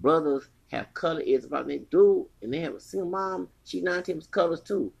that brothers have color is about they do, and they have a single mom. She 19 was colors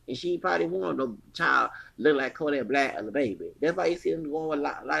too, and she probably wanted no child look like Kodak Black as a baby. That's why you see them going with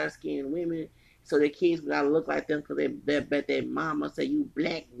lighter skinned women, so their kids would not look like them, because they bet their mama say you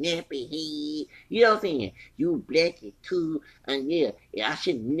black nappy head. You know what I'm saying? You blacky too, and yeah, I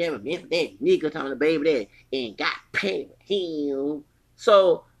should never met that nigga talking to baby that and got paid with him.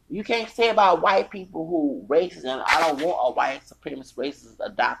 So you can't say about white people who racist, and I don't want a white supremacist racist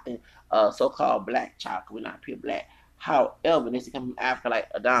adopting a so-called black child, because we're not pure black. However, this is coming from Africa, like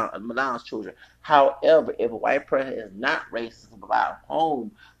Madonna's children. However, if a white person is not racist and provide a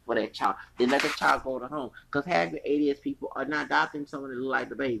home for that child, then let the child go to home. Because half the ADS people are not adopting someone that look like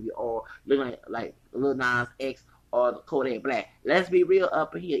the baby, or look like Lil Nas X or the Kodak Black. Let's be real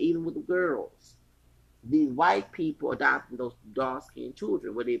up here, even with the girls. These white people adopting those dark-skinned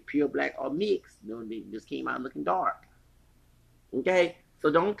children, whether they're pure black or mixed. They just came out looking dark. Okay?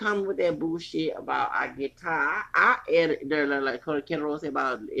 So don't come with that bullshit about I get tired. I edit their like Ken Rose said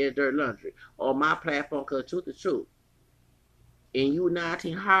about edit their laundry on my platform because truth is truth. And you not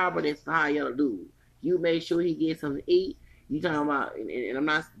in Harvard, that's how y'all do. You make sure he gets something to eat. You talking about, and I'm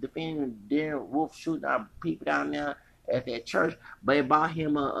not defending Darren Wolf shooting our people down there at that church, but they bought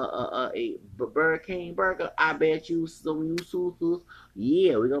him a Burger King burger. I bet you some you susus.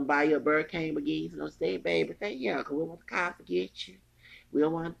 Yeah, we're gonna buy you a Burger King again. You know, stay, baby. Say yeah, cause we want the cops to get you. We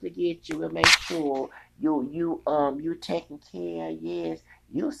don't want to get you. We'll make sure you taking care. Yes,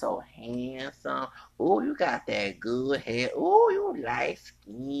 you so handsome. Oh, you got that good hair. Oh, you light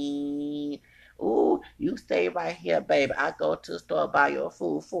skin. Oh, you stay right here, baby. I go to the store buy your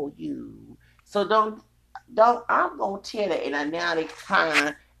food for you. So don't. I'm gonna tell that, and I now they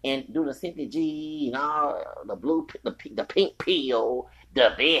trying and do the Cynthia G and all the blue, the pink pill,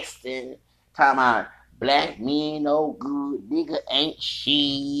 the vesting, talking about black men no good, nigga ain't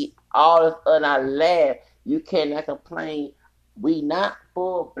shit. All this other I laugh. You cannot complain. We not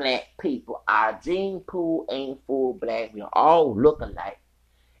full black people. Our gene pool ain't full black. We all look alike.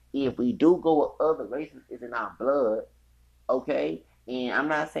 If we do go with other races, it's in our blood. Okay? And I'm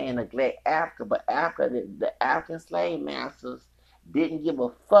not saying neglect Africa, but Africa, the African slave masters didn't give a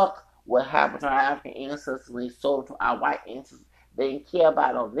fuck what happened to our African ancestors when they sold to our white ancestors. They didn't care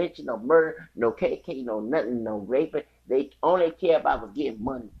about no lynching, no murder, no KK, no nothing, no raping. They only care about was getting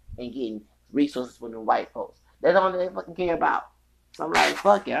money and getting resources from the white folks. That's all they fucking care about. So I'm like,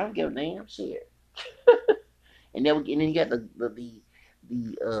 fuck it, I don't give a damn shit. And then you got the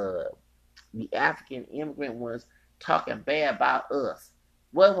African immigrant ones talking bad about us.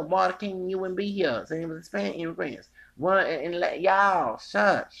 What if Martin King you wouldn't be here? Same with Hispanic immigrants. One and let y'all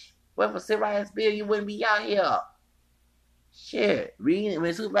shush. What if a civil rights bill you wouldn't be out here? Shit. Reading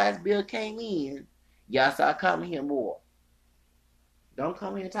when the civil rights bill came in, y'all start coming here more. Don't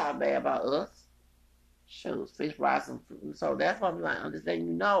come here and talk bad about us. Shoot, fish fries and fruit. So that's what I'm like. I'm just letting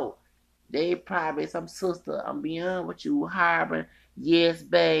you know. They probably some sister. I'm beyond what you harboring. Yes,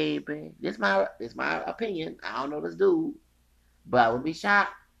 baby. This my opinion. I don't know this dude, but I would be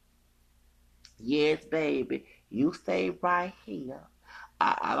shocked. Yes, baby. You stay right here.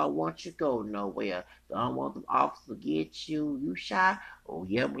 I don't want you to go nowhere. I don't want the officer to get you. You shot? Oh,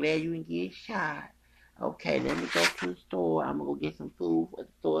 yeah, I'm glad you didn't get shot. Okay, let me go to the store. I'm gonna go get some food at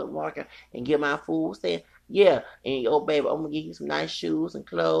the store market and get my food. Say, yeah, and oh baby, I'm gonna give you some nice shoes and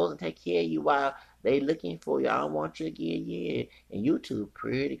clothes and take care of you while they looking for you. I don't want you to get yeah. And you too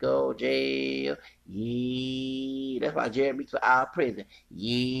pretty go jail. Yeah, that's why Jeremy for our prison.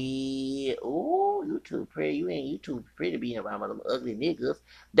 Yeah, oh, you too pretty. You too pretty being around with them ugly niggas.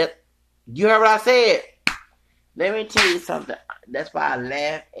 That you heard what I said. Let me tell you something. That's why I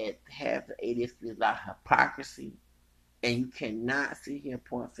laugh at half the idiots. There's a lot of hypocrisy, and you cannot sit here and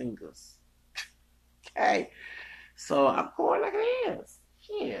point fingers. Okay, so I'm going like it is.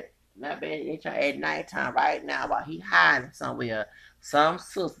 Shit, not bad. They try at nighttime right now while he hiding somewhere. Some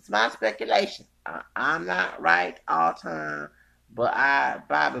sis. It's my speculation. I'm not right all time, but I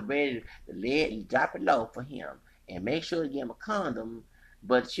probably ready to drop it low for him and make sure to give him a condom.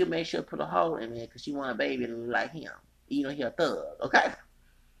 But she'll make sure to put a hole in there because she want a baby to look like him. You know he a thug, okay?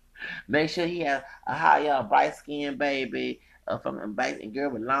 Make sure he have a high bright skinned baby from a bright girl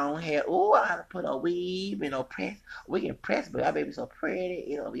with long hair. Ooh, I gotta put a weave and a press. We can press, but our baby's so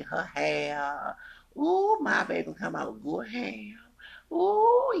pretty. It'll be her hair. Ooh, my baby come out with good hair.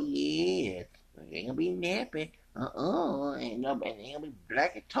 Ooh, yeah. It ain't gonna be nappy. Ain't gonna be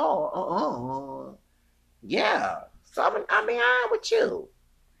black and tall. Yeah. So I mean, I'm with you.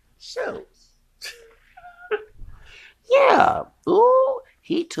 Shoes. Yeah. Ooh,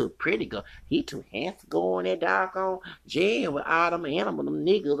 he too pretty go. He too handsome go in that doggone jail with all them animals, them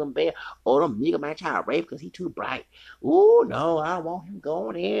niggas, them bad. Oh, them niggas might try to rape because he too bright. Ooh, no, I don't want him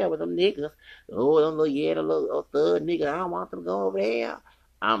going there with them niggas. Oh, them little, yeah, the little thug niggas, I don't want them to go over there.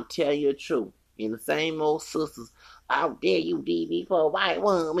 I'm telling you the truth. And the same old sisters, how dare you leave me for a white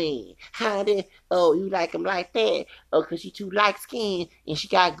woman? How dare, oh, you like him like that? Oh, because she too light skinned and she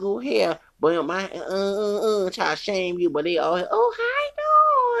got good hair. But my try to shame you, but they all oh how you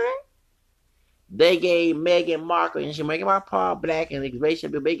doing? They gave Meghan Markle and she Meghan Markle part black and racial,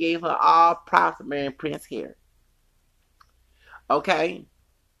 but they gave her all props of marrying Prince Harry. Okay,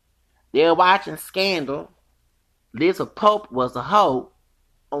 they're watching Scandal. Lisa Pope was a hoe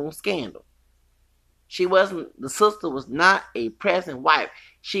on Scandal. She wasn't. The sister was not a present wife.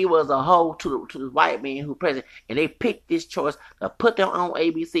 She was a hoe to the white man who present, and they picked this choice to put them on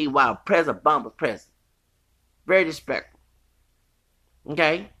ABC while President Obama was president. Very disrespectful.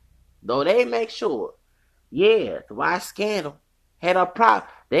 Okay? Though they make sure, yeah, to watch Scandal. Had a problem.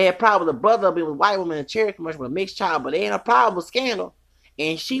 They had a problem with the brother being with a white woman in a cherry commercial with a mixed child, but they had a problem with scandal.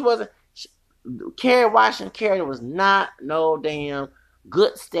 And she wasn't. Carrie Washington Carey was not no damn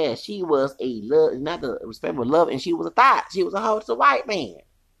good stat. She was a love, not the respectful love, and she was a thought. She was a hoe to a white man.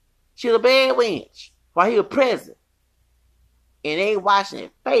 She was a bad wench while he was president. And they watching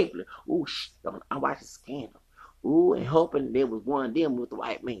it faithfully. Ooh, I'm watching Scandal. Ooh, and hoping there was one of them with the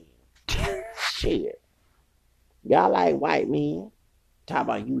white man. Shit. Y'all like white men? Talk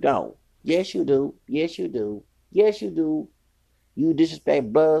about you don't. Yes, you do. Yes, you do. Yes, you do. You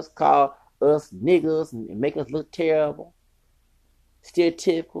disrespect brothers, call us niggas, and make us look terrible.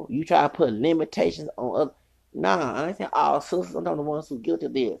 Stereotypical. You try to put limitations on us. Nah, I ain't saying all sisters. I'm talking the ones who guilty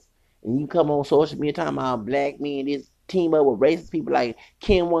of this. And you come on social media talking about black men, this team up with racist people like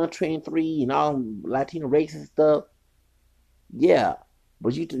Kim 123 and all Latino racist stuff. Yeah.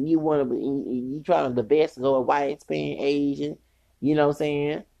 But you want to be, you trying to the best to go with white, Hispanic, Asian. You know what I'm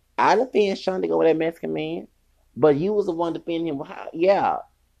saying? I defend Sean to go with that Mexican man. But you was the one defending him. Yeah.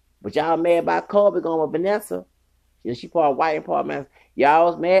 But y'all mad about Kobe going with Vanessa. She part white and part Mexican. Y'all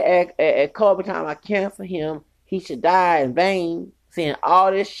was mad at Kobe time I cancel him. He should die in vain. Saying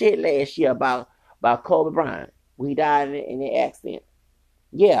all this shit last year about Kobe Bryant. When he died in the accident.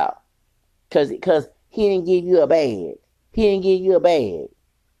 Yeah. Cause he didn't give you a bag. He didn't give you a bag.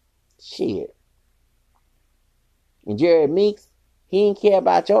 Shit. And Jared Meeks, he didn't care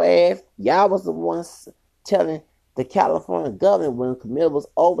about your ass. Y'all was the ones telling the California government when Camille was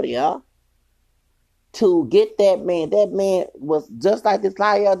over there to get that man. That man was just like this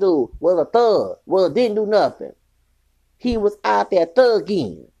Lyle dude, was a thug. Well, didn't do nothing. He was out there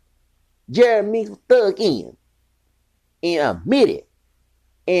thugging. Jared Meeks was thugging. And admitted.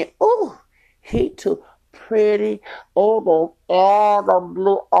 And he took pretty almost all the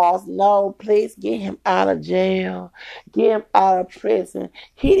blue off. No, please get him out of jail. Get him out of prison.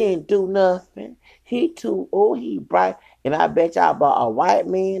 He didn't do nothing. He bright. And I bet y'all bought a white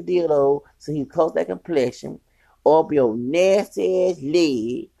man dildo so he close that complexion up your nasty ass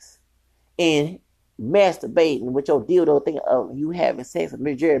legs and masturbating with your dildo thinking of you having sex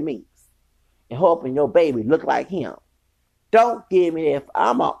with Jerry Meeks and hoping your baby look like him. Don't give me that.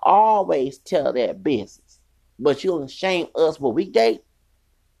 I'ma always tell that business. But you don't shame us what we date?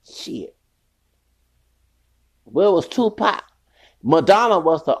 Shit. Well, it was Tupac. Madonna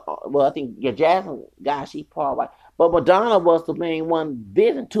was I think Jasmine guy, she part white. But Madonna was the main one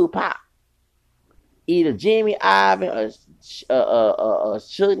visiting Tupac. Either Jimmy Ivan or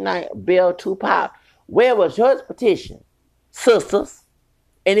Suge Knight, Bell, Tupac. Where was her petition? Sisters.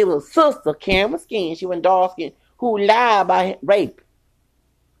 And it was a sister, Cameron Skin, she went dark skin, who lied about rape.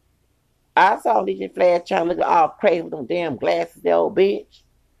 I saw DJ Flash trying to look all crazy with them damn glasses, that old bitch.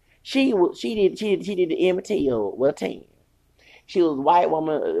 She did the MTO with a tan. She was a white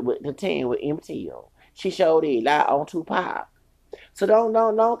woman with the tan with MTO. She showed it lie on Tupac. So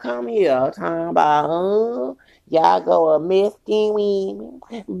don't come here talking about y'all go Mexican women,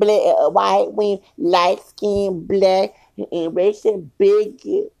 black, white women, light skin, black, and racial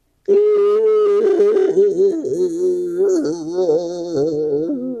bigot.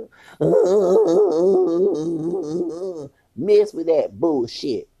 Miss with that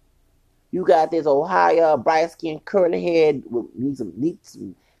bullshit. You got this Ohio bright skin curly head with needs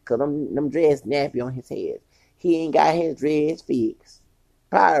cause them dreads nappy on his head. He ain't got his dreads fixed.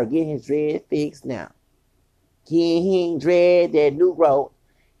 Probably getting his dreads fixed now. He ain't dread that new growth.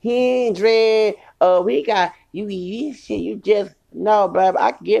 He ain't dread. We got you shit. You just no, baby.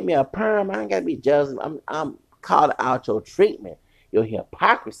 I can get me a perm. I ain't gotta be judging. I'm calling out your treatment, your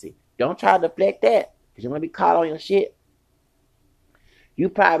hypocrisy. Don't try to deflect that, cause you're gonna be caught on your shit. You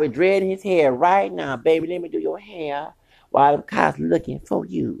probably dreading his hair right now, baby. Let me do your hair while the cops looking for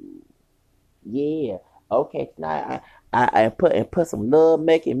you. Yeah. Okay. Tonight I put some love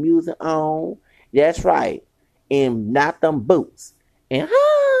making music on. That's right. And not them boots. And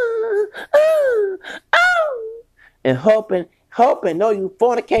and hoping no you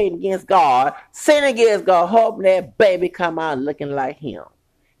fornicating against God, sinning against God, hoping that baby come out looking like him,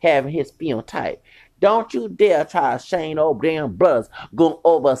 having his phenotype. Don't you dare try to shame old damn brothers going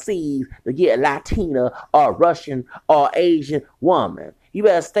overseas to get a Latina or Russian or Asian woman. You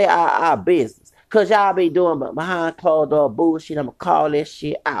better stay out of our business. Cause y'all be doing behind closed door bullshit. I'ma call this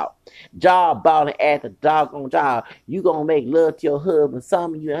shit out. Job balling at the doggone job. You gonna make love to your husband.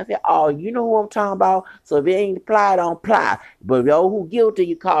 Some of you, I say, oh, you know who I'm talking about. So if it ain't apply, don't apply. But yo, who guilty,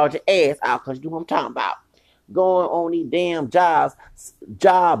 you called your ass out cause you know who I'm talking about. Going on these damn jobs,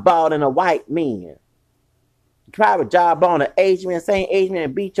 job balling a white man. Private job on an Asian man, same Asian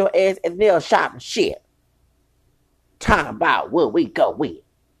man beat your ass at nail shop and shit. Talking about what we go with.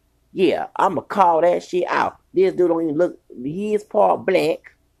 Yeah, I'ma call that shit out. This dude don't even look, he is part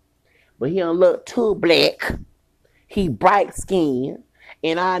black, but he don't look too black. He bright skinned.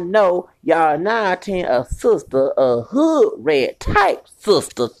 And I know y'all 910 a sister, a hood red type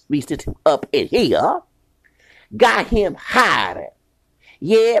sister, we sit up in here. Got him hiding.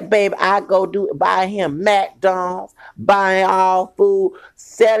 Yeah, baby, I go buy him McDonald's, buying all food,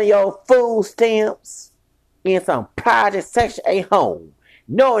 selling your food stamps in some private section A home,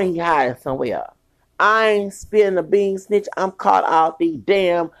 knowing he hiding somewhere. I ain't spilling the bean snitch. I'm caught out these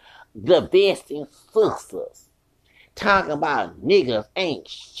damn divesting sisters. Talking about niggas ain't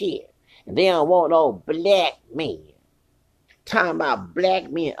shit. And they don't want no black men. Talking about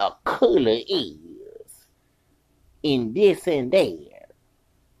black men are cooler is. In this and that.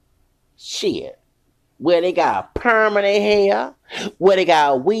 Shit. Where they got permanent hair. Where they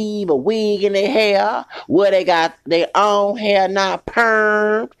got a wig in their hair. Where they got their own hair not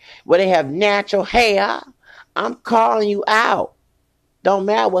permed. Where they have natural hair. I'm calling you out. Don't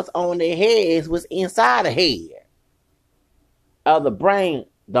matter what's on their heads, what's inside the head. Of the brain.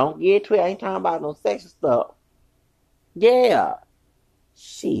 Don't get to it. I ain't talking about no sexual stuff. Yeah.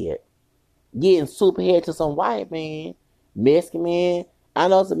 Shit. Getting super head to some white man. Mexican man. I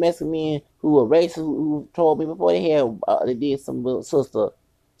know some Mexican men who were racist who told me before they did some little sister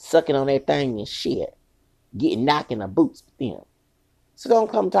sucking on that thing and shit. Getting knocked in the boots with them. So don't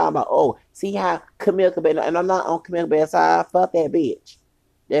come talking about, oh, see how Camille Cabello, and I'm not on Camille Cabello's side, fuck that bitch.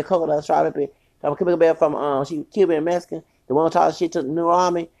 That coconut strawberry bitch. Camille Cabello from, she Cuban and Mexican. The one talking shit to the New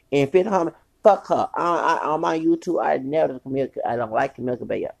Army and Fifth Army, fuck her. On my YouTube, I never I don't like Camille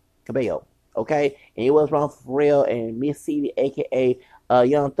Cabello. Okay? And it was wrong for real. And Miss CD, aka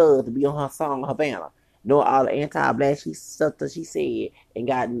Young Thug, to be on her song Havana. Knowing all the anti-black stuff that she said and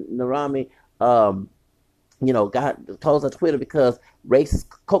got Narami, got closed on Twitter because racist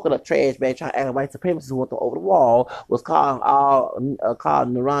coconut trash bag trying to act like white supremacists who went over the wall was calling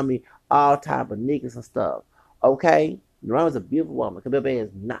Narami all type of niggas and stuff. Okay? Narami's a beautiful woman. Camille Bay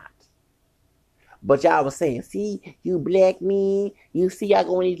is not. But y'all was saying, see, you black men, you see y'all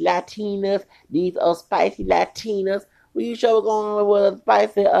going these Latinas, these spicy Latinas. Well, you sure going with a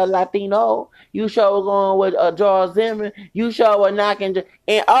spicy Latino. You sure going with George Zimmerman. You sure were knocking.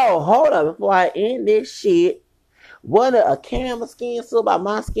 And hold up, before I end this shit, what a camel skin suit by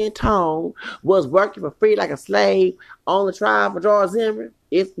my skin tone was working for free like a slave on the trial for George Zimmerman.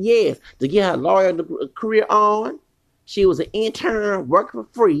 Yes, to get her lawyer career on. She was an intern working for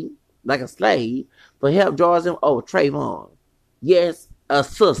free like a slave for help George Zimmerman over Trayvon. Yes, a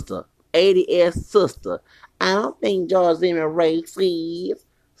sister, ADS sister. I don't think George Zimmerman racist.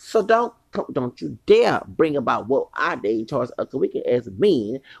 So don't you dare bring about what I did, Charles. Because we can, as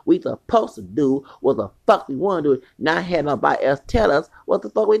men, we supposed to do what the fuck we want to do, not have nobody else tell us what the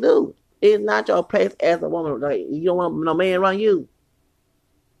fuck we do. It's not your place as a woman. Like, you don't want no man run you.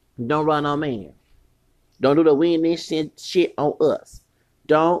 Don't run no man. Don't do the winning shit on us.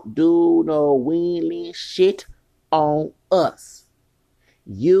 Don't do no winning shit on us.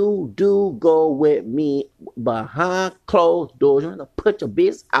 You do go with me behind closed doors. You want to put your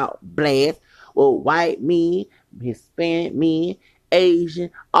bitch out blast with white men, Hispanic men, Asian,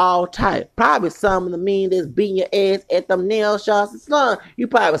 all type. Probably some of the men that's beating your ass at them nail shops and slung. You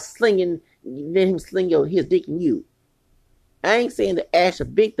probably let him sling his dick in you. I ain't saying the actual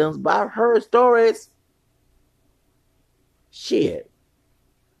victims, but I've heard stories. Shit.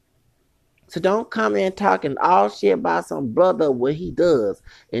 So don't come in talking all shit about some brother what he does.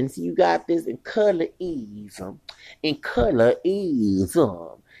 And see, you got this in colorism.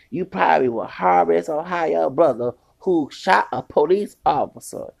 You probably will harbor this Ohio brother who shot a police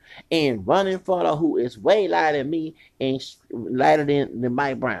officer and running for the who is way lighter than me and lighter than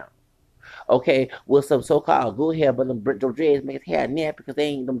Mike Brown. Okay, with some so-called good hair, but them dreads make his hair nappy because they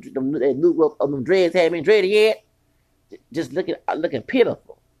ain't them new growth of them dreads haven't been dreaded yet. Just looking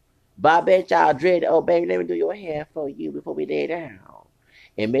pitiful. But I bet y'all dread, oh baby, let me do your hair for you before we lay down.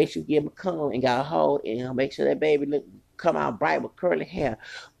 And make sure you give him a comb and got a hold and make sure that baby come out bright with curly hair.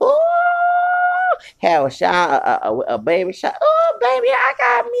 Ooh, have a shower, a baby shower. Oh baby, I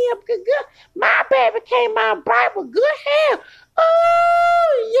got me a good. My baby came out bright with good hair.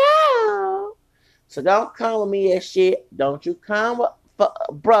 Oh yeah. So don't come with me that shit. Don't you come with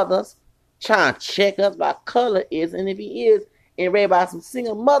brothers trying to check us by color is, and if he is, and read by some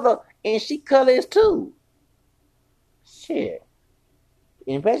single mother, and she color is too. Shit.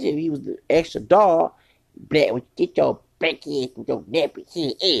 And especially if he was the extra dog, black, when you get your black ass with your nappy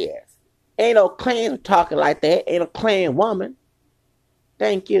ass. Ain't no Klan talking like that. Ain't no Klan woman.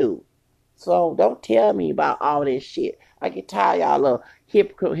 Thank you. So don't tell me about all that shit. I get tired of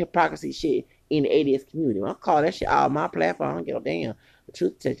y'all hypocrisy shit in the ADS community. I'm calling that shit out on my platform. I don't give a damn. The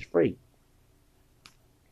truth sets you free.